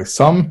video, by the way.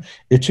 Some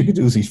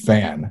Itchikadoozy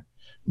fan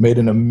made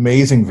an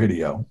amazing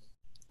video.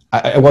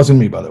 It wasn't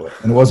me, by the way.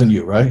 And it wasn't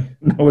you, right?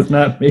 No, it's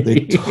not me.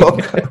 They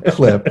took a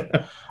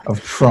clip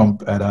of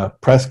Trump at a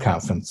press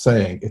conference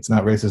saying it's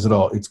not racist at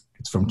all. It's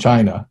from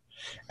China.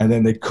 And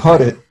then they cut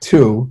it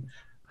to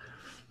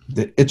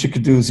the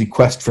Itchikadoozy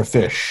Quest for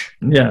Fish.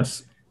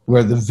 Yes.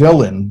 Where the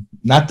villain,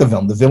 not the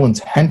villain, the villain's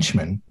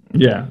henchman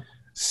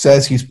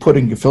says he's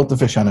putting gefilte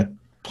fish on a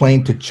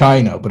plane to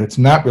China, but it's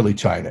not really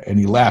China. And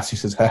he laughs. He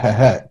says, ha, ha,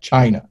 ha,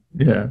 China.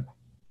 Yeah.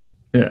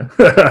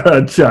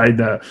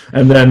 China.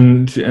 And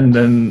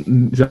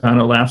then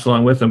Johanna laughs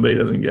along with him, but he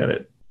doesn't get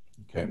it.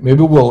 Okay.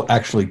 Maybe we'll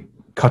actually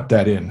cut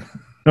that in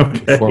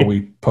before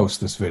we post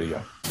this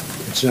video.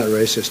 It's not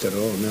racist at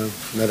all. No,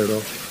 not at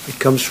all. It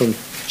comes from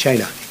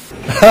China.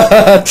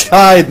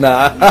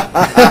 China.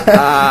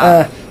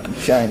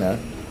 China.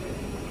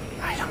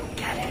 I don't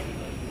get it.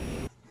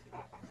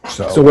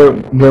 So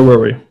where were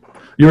we?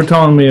 You were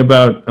telling me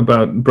about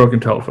broken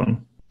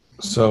telephone.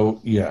 So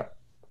yeah,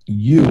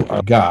 you are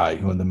a guy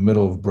who, in the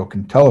middle of a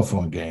broken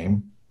telephone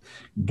game,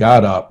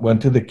 got up,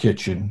 went to the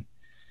kitchen,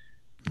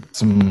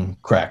 some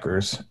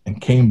crackers, and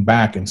came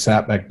back and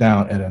sat back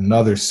down at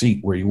another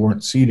seat where you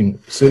weren't seated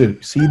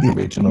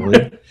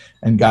originally,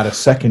 and got a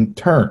second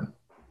turn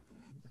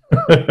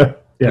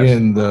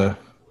in the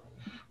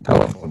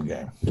telephone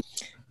game.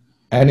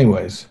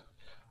 Anyways,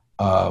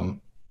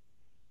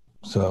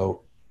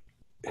 so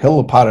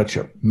Hillel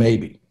Paratchuk,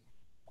 maybe,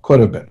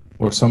 could have been,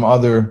 or some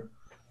other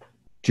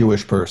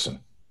Jewish person,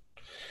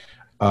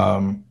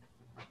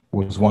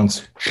 was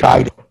once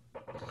chided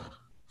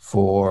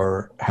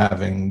for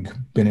having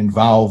been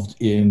involved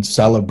in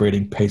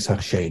celebrating Pesach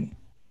Sheni.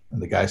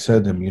 And the guy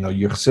said to him, you know,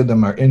 your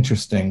Chassidim are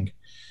interesting.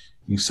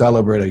 You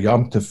celebrate a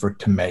Yom Tov for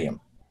Tameim,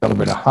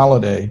 celebrate a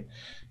holiday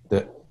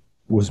that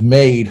was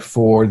made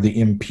for the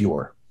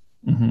impure.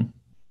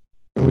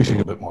 Mm-hmm. We should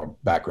give a bit more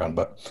background,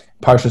 but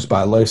Parshas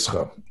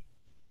Ba'aleischa,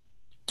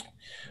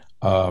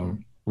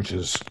 which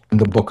is in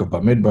the book of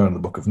Bamidbar, in the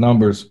book of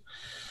Numbers,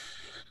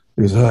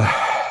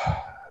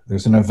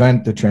 there's an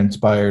event that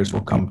transpires.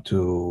 Will come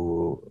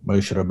to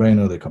Moshe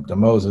Rabbeinu, they come to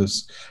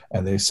Moses,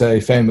 and they say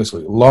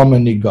famously, Lama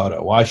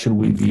Nigara, why should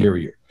we be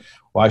here?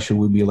 Why should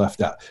we be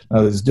left out?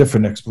 Now, there's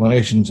different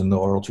explanations in the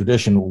oral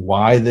tradition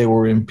why they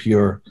were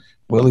impure.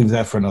 We'll leave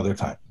that for another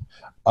time.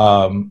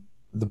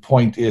 The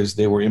point is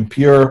they were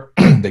impure.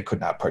 They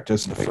could not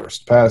participate in the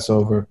first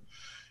Passover.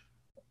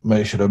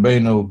 Moshe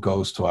Rabbeinu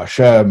goes to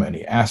Hashem and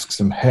he asks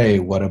him, hey,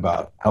 what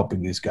about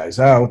helping these guys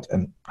out?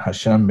 And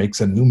Hashem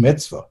makes a new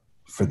mitzvah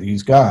for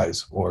these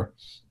guys, or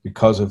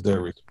because of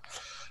their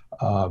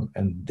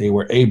and they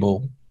were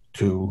able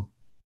to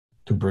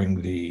bring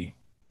the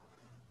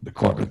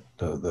korban,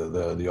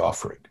 the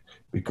offering,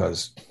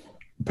 because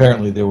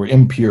apparently they were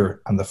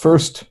impure on the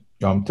first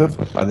Yom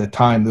Tov. By the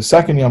time the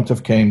second Yom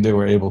Tov came, they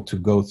were able to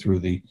go through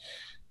the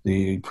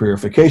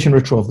purification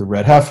ritual of the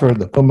red heifer,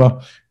 the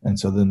puma, and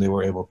so then they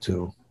were able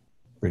to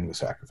bring the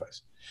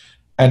sacrifice.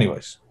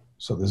 Anyways,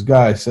 so this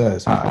guy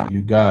says,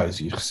 you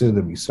guys, you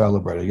Chassidim, you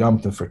celebrate a Yom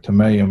Tov for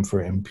Tameim,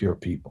 for impure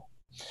people.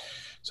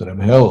 So the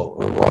Hillel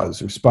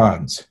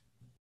responds,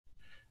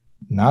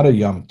 not a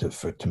Yom Tov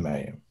for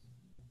Tameim,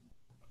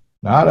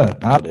 not a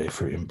holiday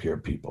for impure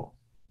people,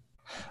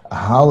 a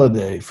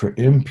holiday for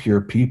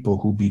impure people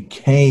who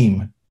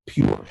became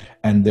pure,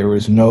 and there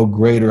is no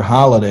greater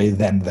holiday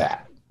than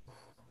that.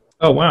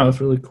 Oh, wow,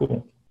 that's really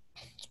cool.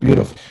 It's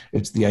beautiful.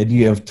 It's the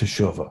idea of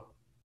teshuvah,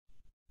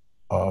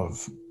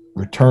 of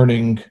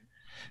returning,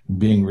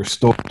 being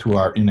restored to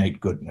our innate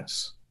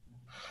goodness.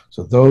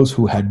 So those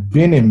who had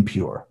been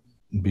impure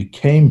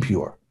became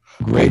pure.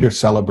 Greater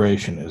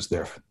celebration is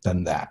there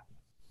than that.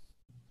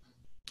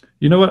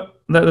 You know what?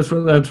 That's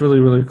really,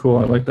 really cool.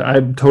 I like that.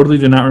 I totally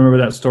did not remember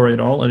that story at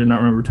all. I did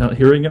not remember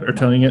hearing it or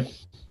telling it,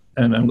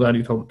 and I'm glad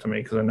you told it to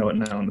me because I know it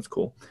now and it's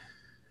cool.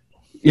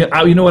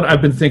 Yeah, you know what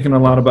I've been thinking a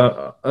lot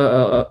about.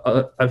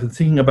 I've been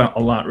thinking about a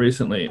lot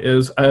recently.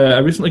 Is I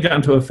recently got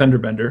into a fender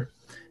bender,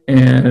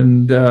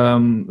 and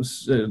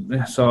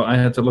so I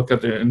had to look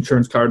at the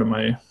insurance card of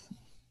my.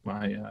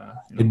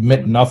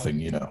 Admit nothing,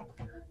 you know.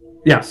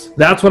 Yes,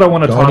 that's what I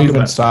want to talk about. Don't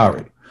even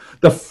sorry.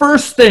 The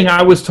first thing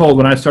I was told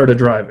when I started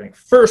driving,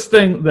 first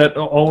thing that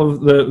all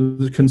of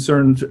the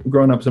concerned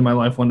grown-ups in my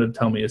life wanted to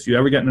tell me is, you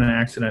ever get in an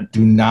accident,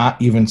 do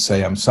not even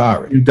say I'm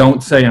sorry. You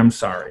don't say I'm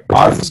sorry.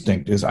 Our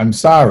instinct is I'm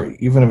sorry,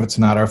 even if it's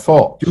not our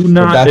fault. Do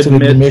not but that's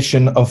an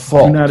admission of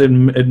fault. Do not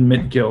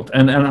admit guilt.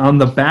 And on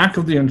the back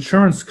of the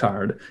insurance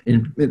card,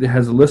 it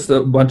has a list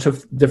of a bunch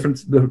of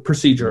different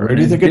procedure. Where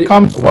do you think it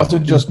comes from? Was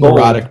it just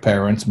neurotic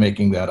parents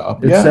making that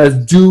up? It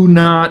says, do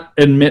not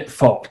admit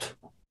fault.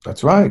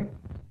 That's right.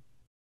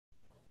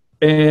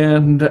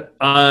 And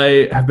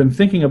I have been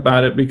thinking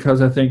about it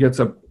because I think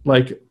it's I've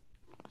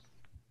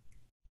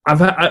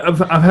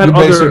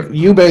had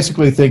you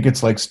basically think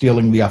it's like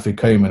stealing the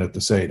afikomen at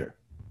the Seder.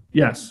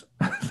 Yes.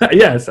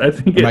 Yes, I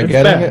think Am I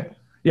getting it?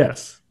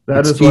 Yes.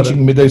 It's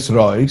teaching Midas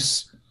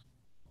Rois.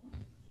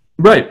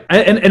 Right.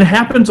 And it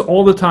happens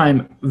all the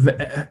time.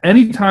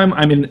 Anytime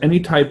I'm in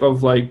any type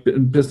of like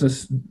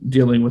business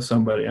dealing with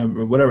somebody,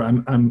 whatever,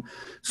 I'm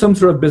some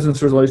sort of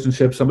business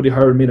relationship, somebody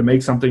hired me to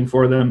make something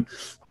for them.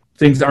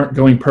 Things aren't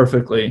going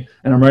perfectly,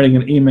 and I'm writing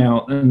an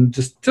email, and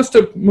just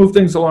to move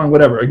things along,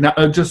 whatever.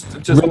 Just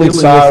really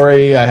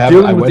sorry.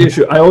 Dealing with the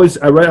issue. I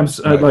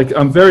write.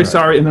 I'm very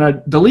sorry, and then I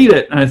delete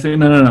it, and I say,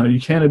 no.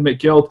 You can't admit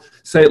guilt.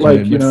 Say it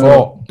like,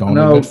 fault. Don't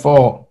admit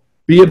fault.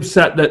 Be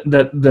upset that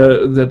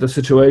the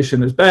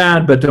situation is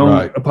bad, but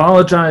don't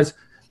apologize.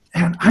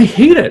 And I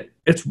hate it.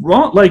 It's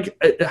wrong. Like,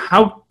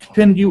 how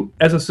can you,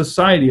 as a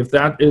society, if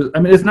that is? I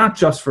mean, it's not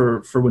just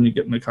for when you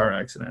get in a car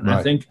accident. Right.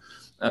 I think.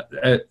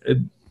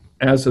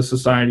 As a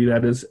society,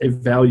 that is a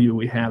value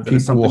we have. That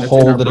People will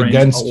hold it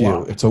against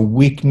you. It's a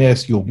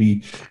weakness. You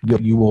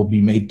will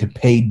be made to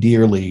pay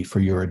dearly for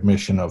your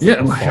admission of.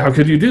 Yeah, how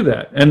could you do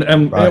that?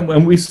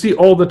 And we see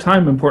all the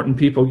time important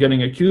people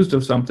getting accused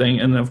of something,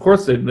 and of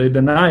course they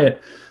deny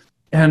it.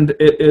 And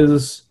it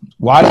is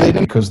why they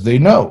didn't, because they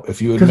know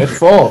if you admit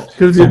fault,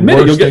 because you admit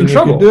it, you'll get in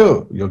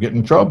trouble. You'll get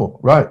in trouble,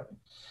 right?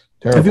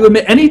 Terrible. If you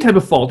admit any type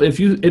of fault,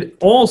 it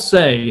all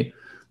say,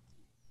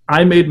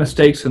 I made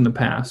mistakes in the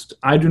past.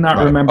 I do not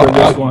remember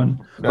this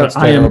one, but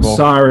I am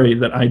sorry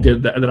that I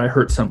did that I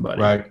hurt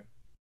somebody.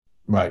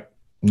 Right.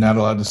 Not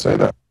allowed to say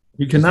that.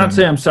 You cannot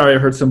say I'm sorry I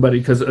hurt somebody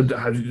because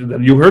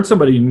you hurt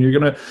somebody and you're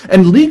gonna.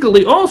 And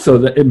legally also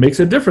that it makes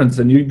a difference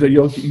and you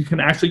can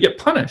actually get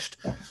punished.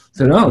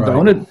 So no,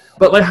 don't it?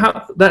 But like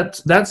how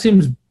that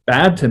seems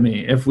bad to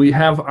me. If we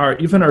have our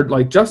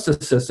like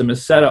justice system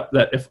is set up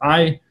that if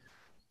I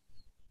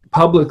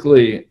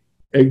publicly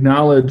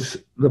acknowledge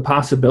the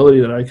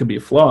possibility that I could be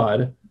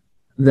flawed,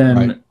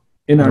 then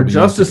in our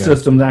justice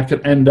system that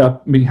could end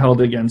up being held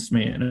against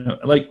me. And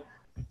like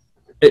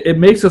it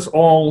makes us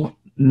all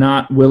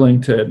not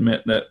willing to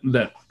admit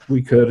that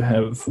we could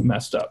have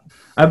messed up.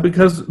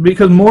 Because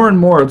more and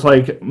more it's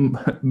like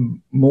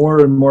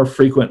more and more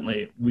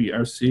frequently we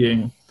are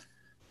seeing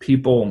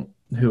people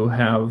who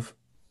have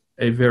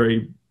a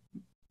very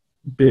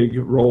big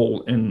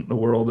role in the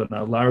world and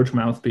a large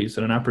mouthpiece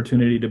and an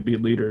opportunity to be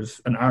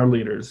leaders and our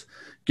leaders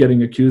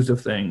getting accused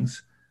of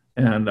things.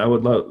 And I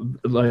would love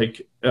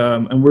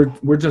and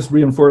we're just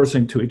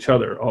reinforcing to each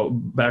other all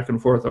back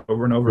and forth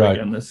over and over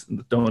again this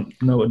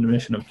no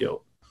admission of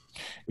guilt.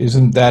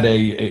 Isn't that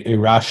a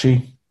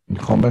Rashi in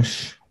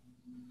Chumash?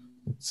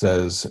 It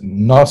says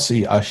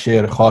Nasi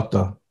Asher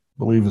Chata, I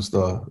believe is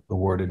the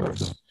word it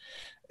is.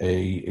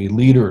 A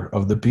leader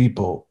of the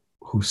people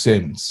who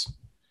sins.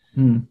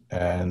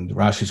 And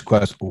Rashi's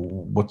question,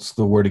 what's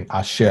the wording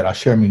Asher?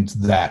 Asher means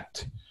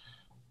that.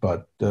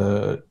 But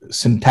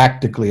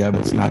syntactically,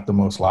 it's not the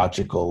most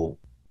logical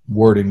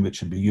wording that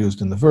should be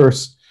used in the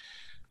verse.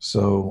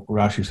 So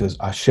Rashi says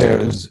Asher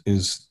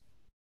is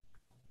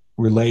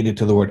related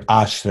to the word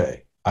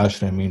Ashrei.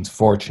 Ashrei means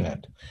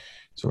fortunate.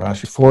 So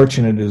Rashi,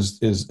 fortunate is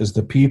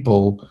the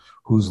people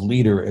whose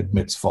leader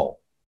admits fault.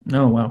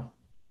 Oh, wow.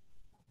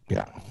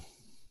 Yeah.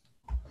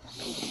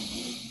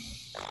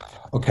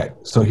 Okay,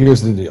 so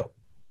here's the deal.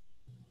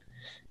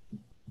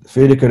 The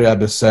Frierdiker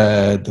Rebbe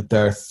said that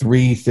there are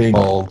three things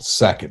called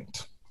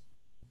second.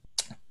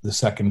 The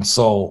second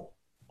soul,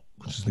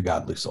 which is the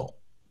godly soul.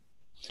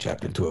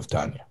 Chapter 2 of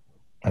Tanya.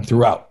 And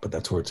throughout, but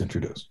that's where it's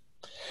introduced.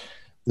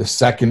 The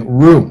second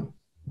room,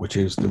 which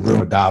is the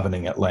room of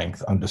davening at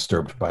length,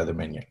 undisturbed by the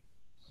minyan.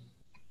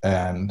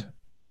 And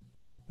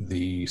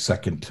the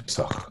second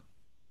tzach,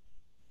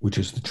 which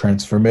is the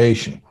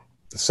transformation,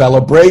 the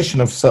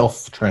celebration of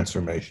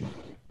self-transformation.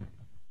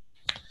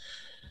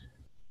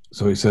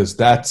 So he says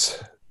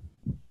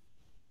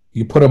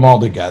you put them all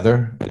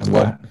together, and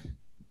what?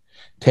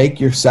 Take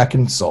your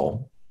second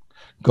soul,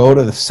 go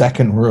to the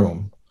second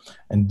room,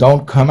 and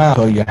don't come out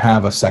until you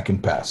have a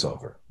second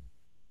Passover.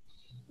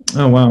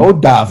 Oh, wow. Go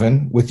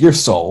daven with your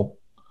soul,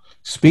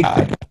 speak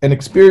and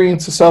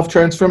experience a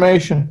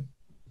self-transformation.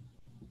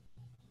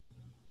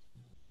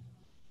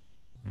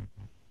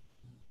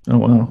 Oh,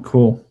 wow.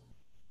 Cool.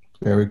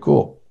 Very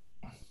cool.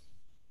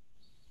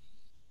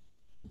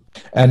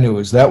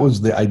 Anyways, that was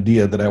the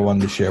idea that I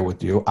wanted to share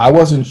with you. I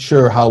wasn't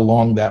sure how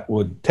long that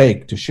would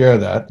take to share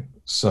that,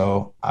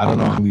 so I don't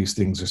know how these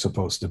things are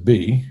supposed to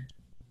be.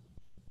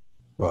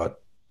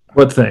 But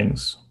what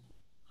things?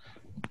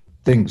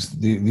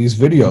 These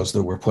videos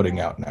that we're putting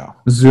out now.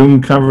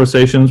 Zoom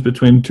conversations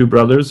between two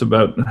brothers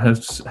about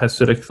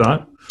Hasidic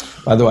thought.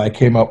 By the way, I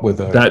came up with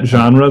that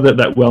genre,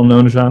 that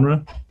well-known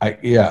genre.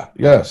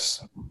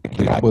 Yes,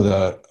 with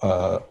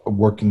a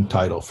working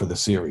title for the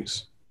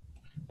series.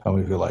 Tell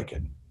me if you like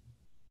it.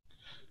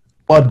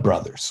 Blood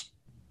Brothers.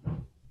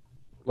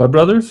 Blood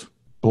Brothers?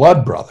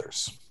 Blood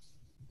Brothers.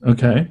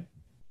 Okay.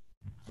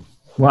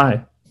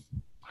 Why?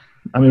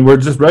 I mean, we're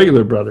just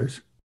regular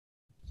brothers.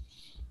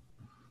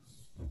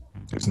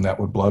 Isn't that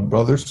what blood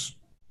brothers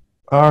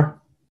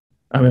are?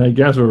 I mean, I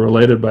guess we're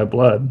related by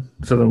blood.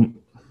 So then,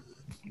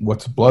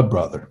 what's a blood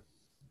brother?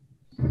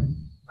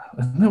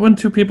 Isn't that when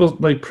two people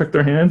like prick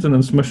their hands and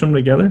then smush them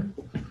together?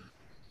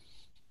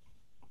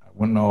 I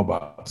wouldn't know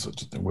about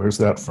such a thing. Where's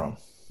that from?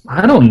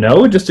 I don't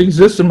know. It just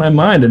exists in my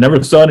mind. I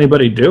never saw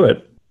anybody do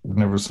it. You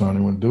never saw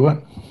anyone do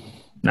it?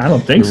 I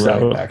don't think You're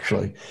so. Right,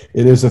 actually,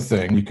 it is a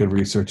thing. You could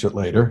research it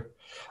later.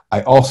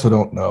 I also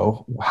don't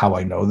know how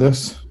I know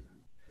this.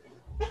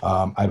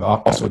 I've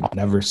also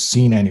never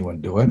seen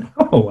anyone do it.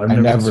 Oh, I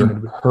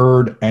never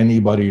heard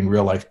anybody in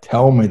real life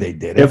tell me they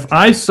did it. If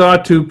I saw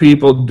two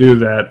people do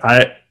that,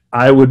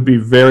 I would be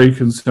very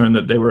concerned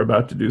that they were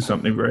about to do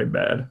something very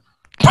bad.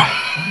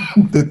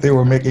 That they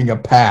were making a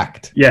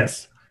pact.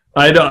 Yes.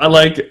 I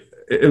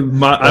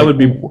would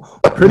be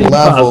pretty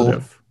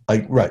positive.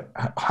 Right.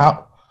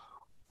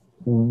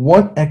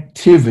 What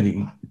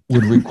activity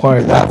would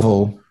require that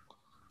level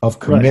of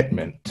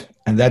commitment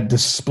and that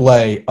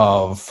display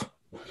of...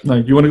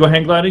 Like, you want to go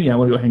hang gliding? Yeah, I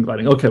want to go hang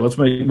gliding. Okay, let's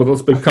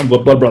become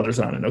blood brothers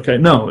on it. Okay,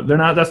 no, they're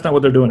not. That's not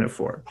what they're doing it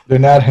for. They're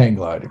not hang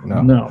gliding.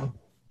 No.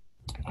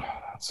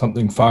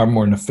 Something far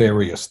more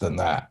nefarious than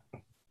that.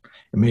 It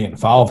may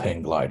involve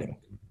hang gliding,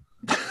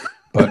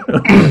 but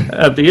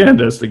at the end,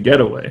 it's the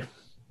getaway.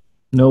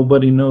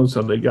 Nobody knows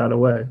how they got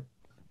away.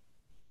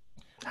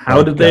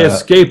 How did they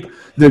escape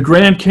The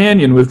Grand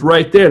Canyon was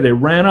right there. They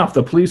ran off.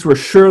 The police were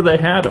sure they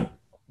had him.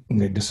 And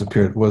they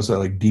disappeared. Was that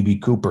like D.B.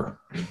 Cooper?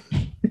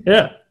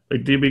 Yeah,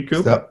 like D.B.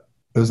 Cooper.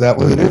 Is that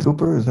what it is?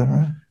 Cooper, is that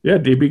right? Yeah,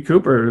 D.B.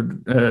 Cooper.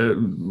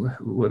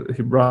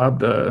 He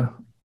robbed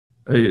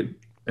He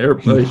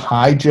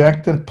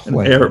hijacked a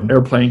plane.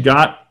 Airplane,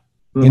 got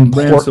in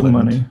ransom Portland.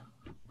 money.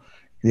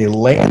 They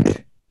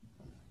landed.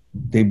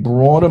 They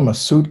brought him a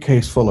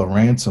suitcase full of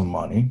ransom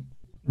money.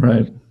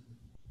 Right.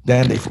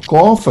 Then they took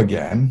off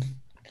again.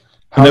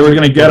 And they were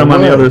going to get him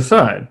on the other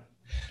side.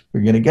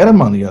 We're going to get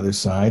him on the other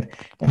side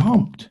and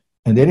humped.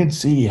 And they didn't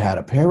see he had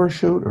a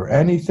parachute or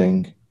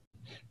anything.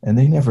 And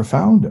they never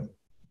found him.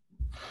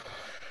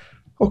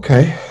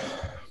 Okay.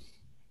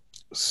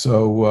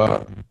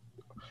 So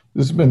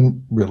this has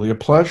been really a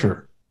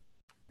pleasure.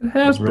 It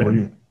has been.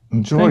 Really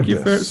enjoyed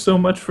Thank this. you so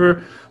much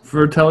for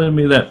telling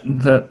me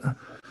that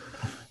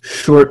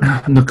short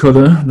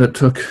nakuda that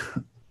took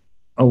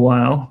a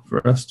while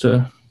for us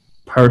to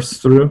parse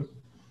through.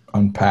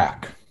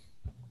 Unpack.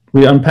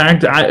 We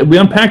unpacked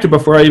it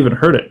before I even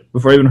heard it.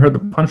 Before I even heard the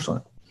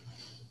punchline.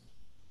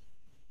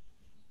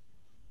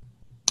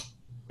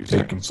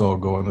 Second soul,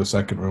 go in the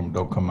second room.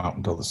 Don't come out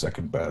until the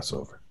second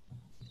Passover.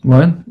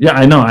 What? Yeah,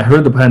 I know. I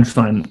heard the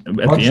punchline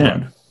at the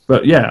end.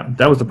 But yeah,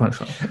 that was the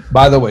punchline.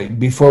 By the way,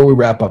 before we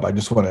wrap up, I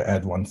just want to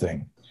add one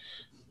thing.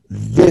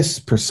 This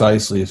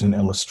precisely is an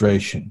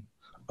illustration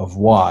of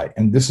why,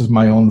 and this is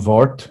my own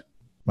vort,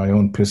 my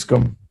own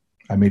piskum.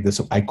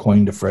 I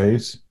coined a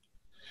phrase,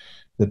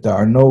 that there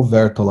are no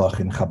vertelach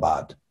in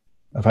Chabad.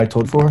 Have I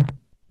told before?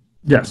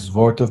 Yes.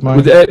 Vort of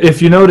mine?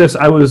 If you notice,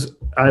 I was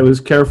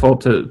careful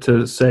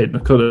to say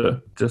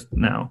nakuda just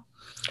now.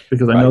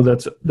 Because I know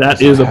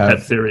that is a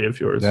pet theory of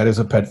yours. That is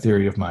a pet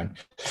theory of mine.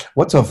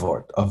 What's a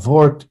vort? A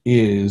vort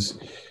is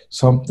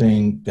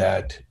something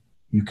that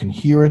you can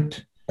hear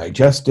it,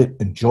 digest it,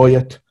 enjoy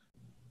it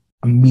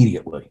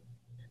immediately.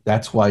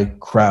 That's why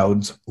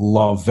crowds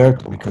love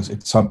vert, because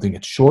it's something,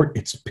 it's short,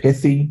 it's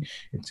pithy,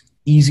 it's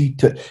easy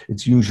to,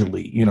 it's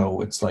usually,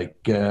 it's like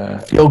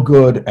feel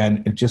good,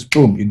 and it just,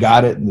 boom, you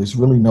got it, and there's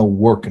really no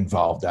work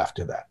involved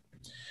after that.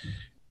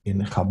 In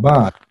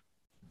Chabad,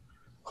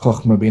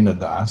 Chochma Bina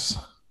Das,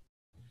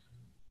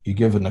 you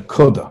give a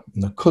nakuda.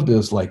 Nakuda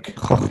is like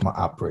Chochma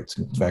operates.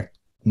 In fact,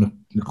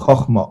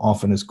 Chochma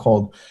often is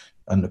called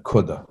a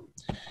nakuda.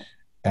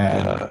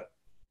 And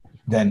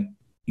then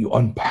you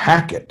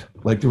unpack it,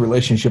 like the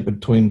relationship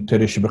between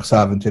Teresh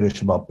B'chsav and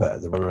Teresh B'al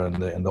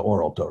Peh, in the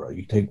oral Torah.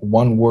 You take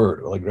one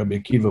word, like Rabbi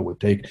Akiva would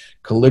take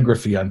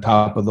calligraphy on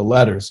top of the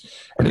letters,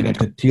 and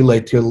into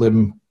Tile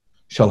Tilim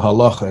Shel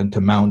Halacha,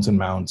 into mounds and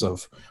mounds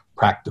of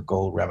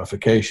practical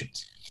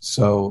ramifications.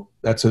 So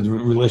that's a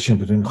relation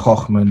between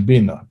Chochma and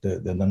Bina, the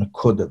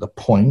nakuda, the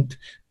point,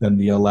 then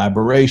the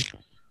elaboration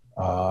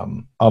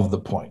of the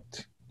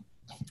point,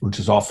 which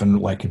is often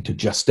likened to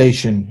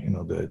gestation,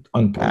 the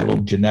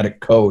unpacking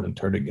genetic code and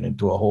turning it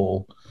into a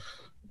whole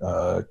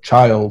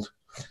child.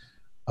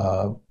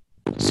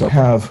 So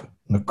have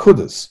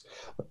nakudas.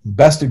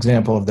 Best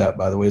example of that,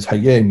 by the way, is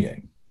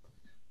Hayom.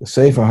 The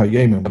Sefer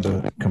Hayom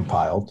was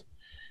compiled.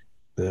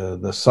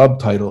 The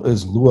subtitle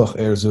is Luach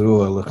Er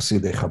Zerua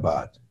L'Chsidei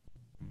Chabad.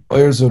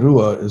 Oyer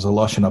Zerua is a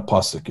lashon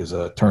pasuk, is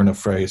a turn of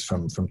phrase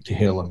from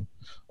Tehillim.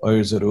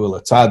 Oyer Zerua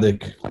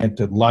L'Tzadik,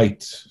 planted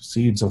light,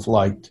 seeds of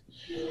light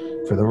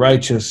for the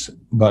righteous.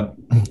 But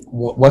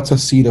what's a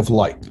seed of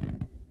light?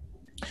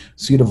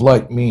 Seed of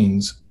light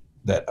means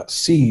that a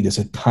seed is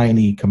a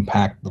tiny,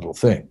 compact little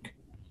thing.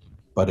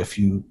 But if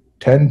you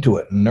tend to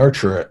it and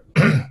nurture it,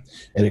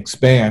 it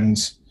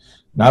expands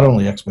not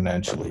only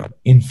exponentially,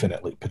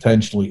 infinitely,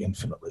 potentially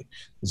infinitely.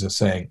 There's a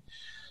saying.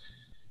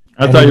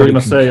 I thought you were going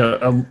to say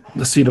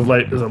the seed of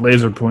light is a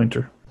laser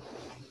pointer.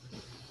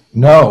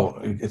 No,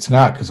 it's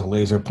not, because a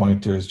laser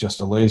pointer is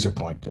just a laser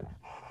pointer.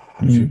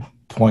 If you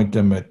point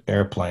them at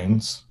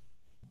airplanes,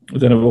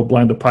 then it will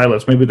blind the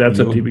pilots. Maybe that's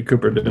what D.B.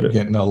 Cooper did. You're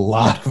getting a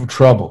lot of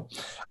trouble.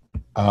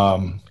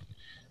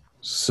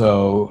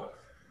 So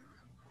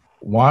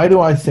why do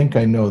I think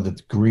I know that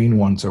the green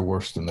ones are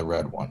worse than the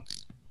red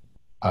ones?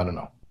 I don't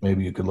know.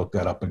 Maybe you could look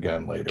that up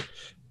again later.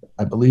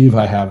 I believe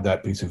I have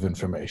that piece of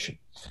information.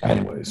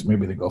 Anyways,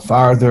 maybe they go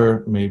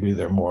farther. Maybe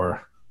they're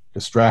more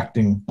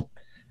distracting.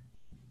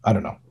 I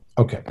don't know.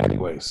 Okay,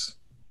 anyways.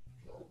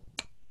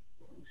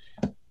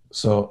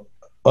 So,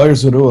 Oyer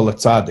Zerua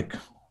L'Tzadik.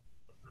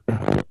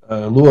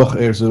 Luach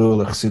Er Zerua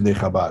L'Chsidei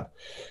Chabad.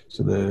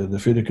 So the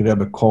Frierdiker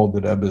Rebbe called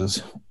the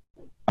Rebbe's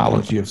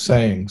analogy of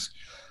sayings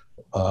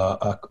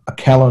a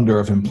calendar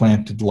of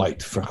implanted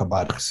light for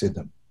Chabad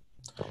Chassidim.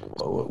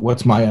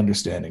 What's my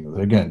understanding?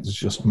 Again, it's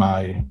just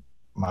my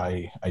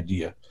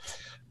idea.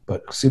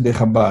 But Chassidei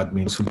Chabad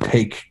means who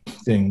take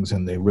things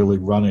and they really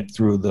run it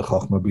through the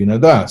Chochma Bina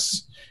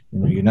Das.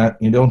 You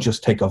don't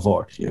just take a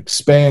vort. You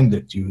expand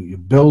it. You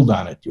build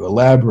on it. You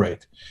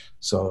elaborate.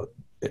 So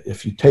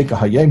if you take a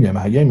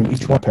Hayom,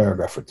 each one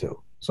paragraph or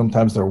two.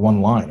 Sometimes they're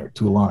one line or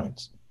two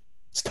lines.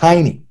 It's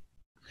tiny,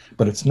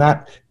 but it's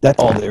not.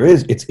 That's all there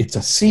is. It's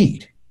a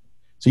seed.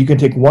 So you can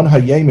take one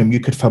Hayom.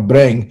 You could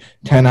fabring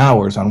 10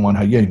 hours on one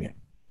Hayom.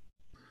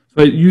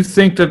 But you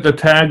think that the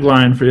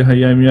tagline for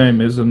Hayam Yam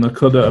is a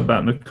Nakuda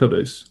about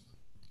Nakudas?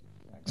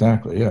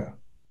 Exactly, yeah.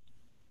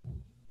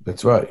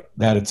 That's right.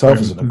 That itself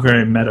is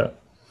very meta.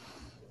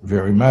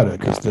 Very meta,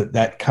 because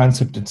that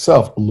concept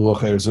itself,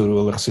 it's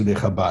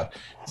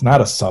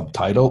not a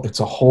subtitle. It's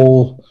a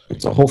whole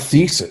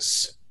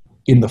thesis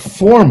in the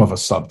form of a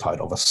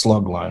subtitle, of a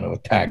slug line, of a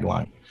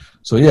tagline.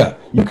 So yeah,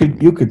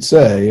 you could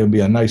say it would be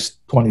a nice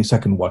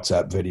 20-second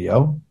WhatsApp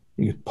video.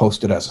 You could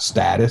post it as a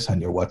status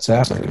on your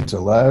WhatsApp, seconds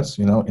or less.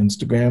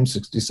 Instagram,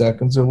 60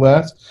 seconds or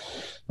less.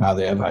 Now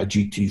they have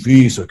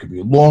IGTV, so it could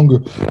be longer.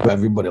 But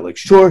everybody likes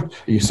short.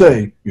 You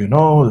say, the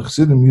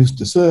Chassidim used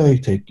to say,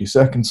 take your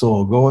second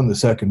soul, go in the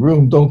second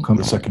room, don't come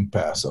to second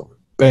Passover.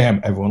 Bam,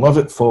 everyone loves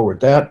it. Forward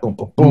that, boom,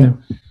 boom,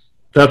 boom. Yeah.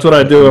 That's what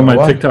I do on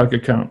my TikTok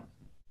account.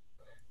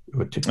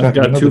 I've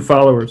got 2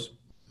 followers.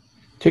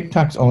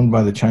 TikTok's owned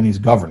by the Chinese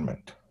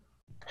government.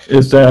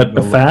 Is that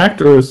a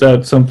fact, or is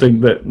that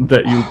something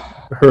that you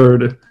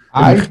heard in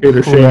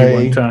Cheder Sheni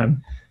one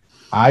time?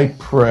 I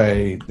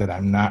pray that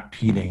I'm not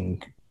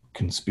repeating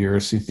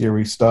conspiracy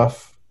theory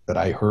stuff that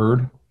I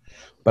heard,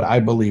 but I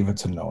believe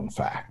it's a known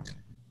fact.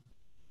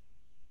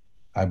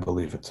 And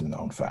we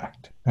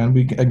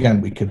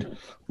could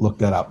look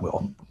that up.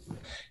 We'll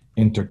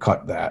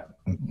intercut that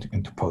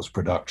into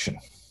post-production.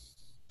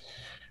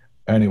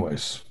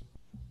 Anyways,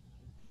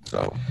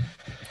 so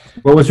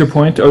what was your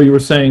point? Oh, you were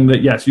saying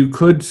that yes, you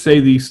could say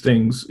these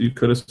things. You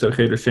could have said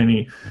Cheder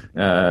Sheni,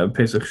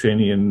 Pesach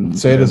Sheni, and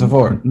say it as a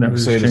word.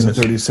 Say it as a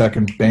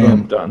 30-second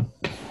bam, done,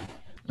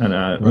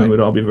 and we would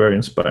all be very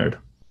inspired.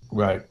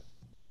 Right.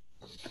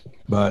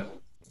 But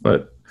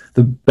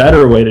the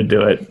better way to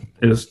do it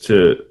is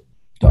to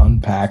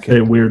unpack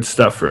say weird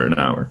stuff for an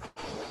hour.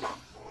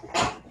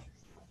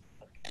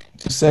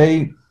 To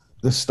say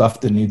the stuff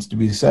that needs to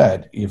be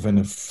said, even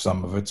if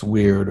some of it's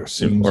weird or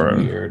seems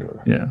weird.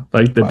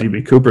 Like the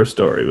D.B. Cooper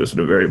story was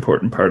a very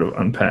important part of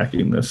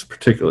unpacking this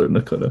particular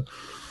Nakuda.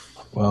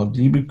 Well,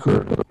 D.B.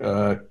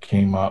 Cooper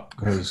came up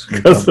because we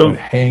talked about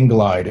hang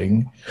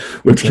gliding.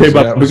 Which came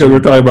up because we're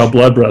talking about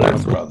Blood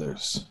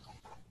Brothers.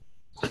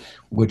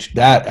 Which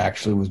that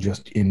actually was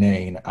just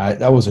inane.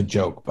 That was a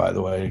joke, by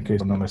the way, in case you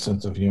don't know my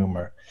sense of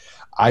humor.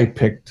 I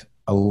picked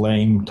a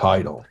lame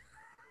title.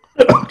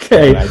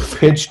 Okay. I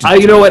pitched.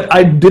 You know what?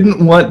 I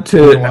didn't want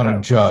to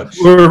judge.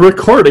 We're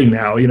recording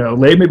now.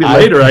 Maybe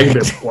later I can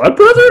be Blood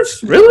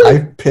Brothers. Really?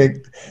 I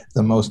picked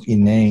the most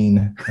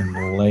inane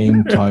and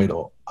lame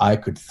title I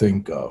could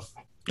think of.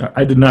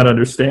 I did not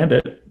understand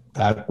it.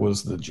 That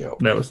was the joke.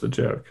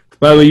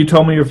 By the way, you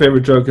told me your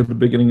favorite joke at the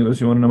beginning of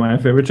this. You want to know my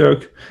favorite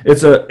joke?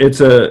 It's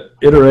a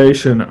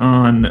iteration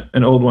on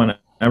an old one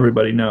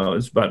everybody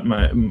knows, but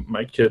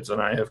my kids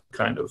and I have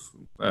kind of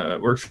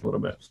worked a little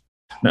bit.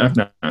 Knock,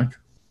 knock.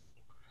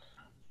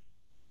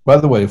 By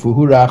the way,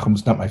 Fuhu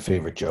Rachum's not my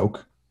favorite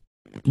joke.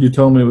 You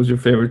told me it was your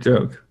favorite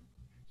joke.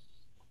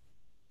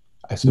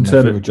 I said my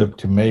favorite joke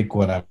to make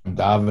when I'm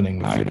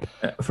davening.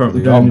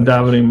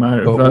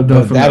 But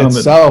that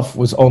itself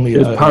was only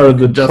a part of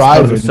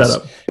the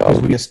setup.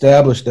 Because we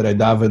established that I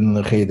daven in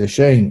the Cheder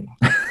Sheni.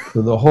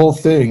 So the whole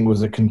thing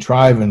was a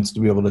contrivance to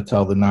be able to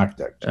tell the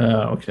knockback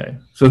joke. Okay.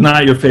 So it's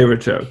not your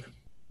favorite joke.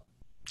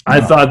 No. I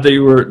thought that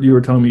you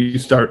were telling me you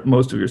start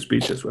most of your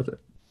speeches with it.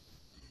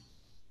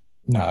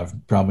 No, I've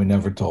probably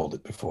never told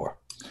it before.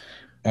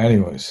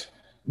 Anyways.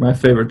 My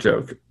favorite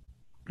joke.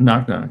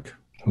 Knock, knock.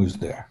 Who's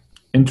there?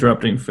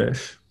 Interrupting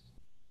fish.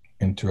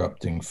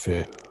 Interrupting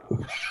fish.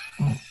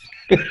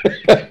 You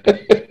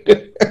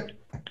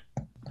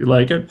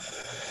like it?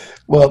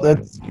 Well,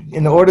 that's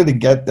in order to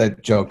get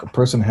that joke, a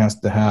person has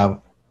to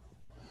have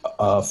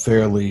a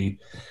fairly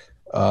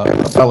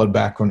solid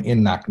background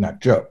in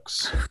knock-knock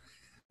jokes.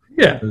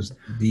 Yeah. There's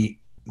the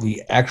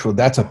actual,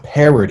 that's a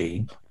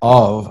parody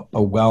of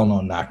a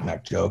well-known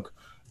knock-knock joke.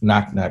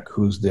 Knock-knock,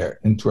 who's there?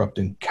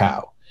 Interrupting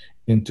cow.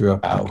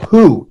 Interrupt cow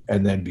who?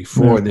 And then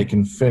before they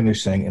can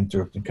finish saying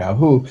interrupting cow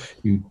who,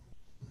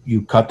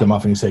 you cut them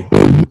off and you say,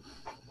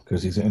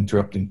 because he's an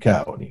interrupting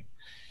cow and he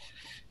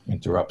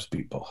interrupts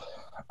people.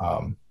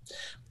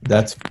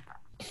 It's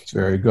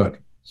very good.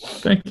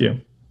 Thank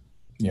you.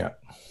 Yeah.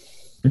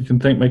 You can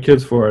thank my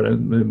kids for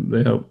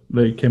it.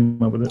 They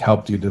came up with it.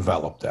 Helped you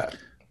develop that.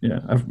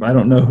 Yeah, I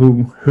don't know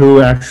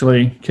who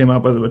actually came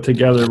up with it, but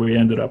together we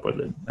ended up with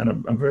it,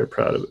 and I'm very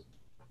proud of it.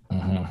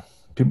 Mm-hmm.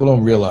 People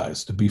don't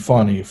realize to be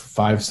funny for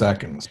 5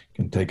 seconds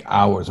can take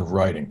hours of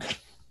writing.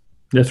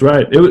 That's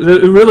right. It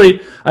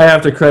really, I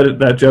have to credit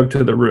that joke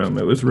to the room.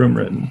 It was room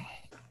written.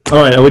 All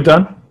right, are we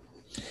done?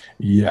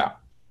 Yeah.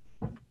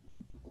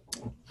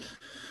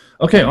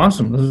 Okay,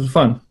 awesome. This is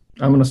fun.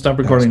 I'm going to stop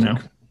recording now.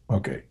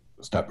 Okay,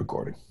 stop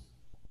recording.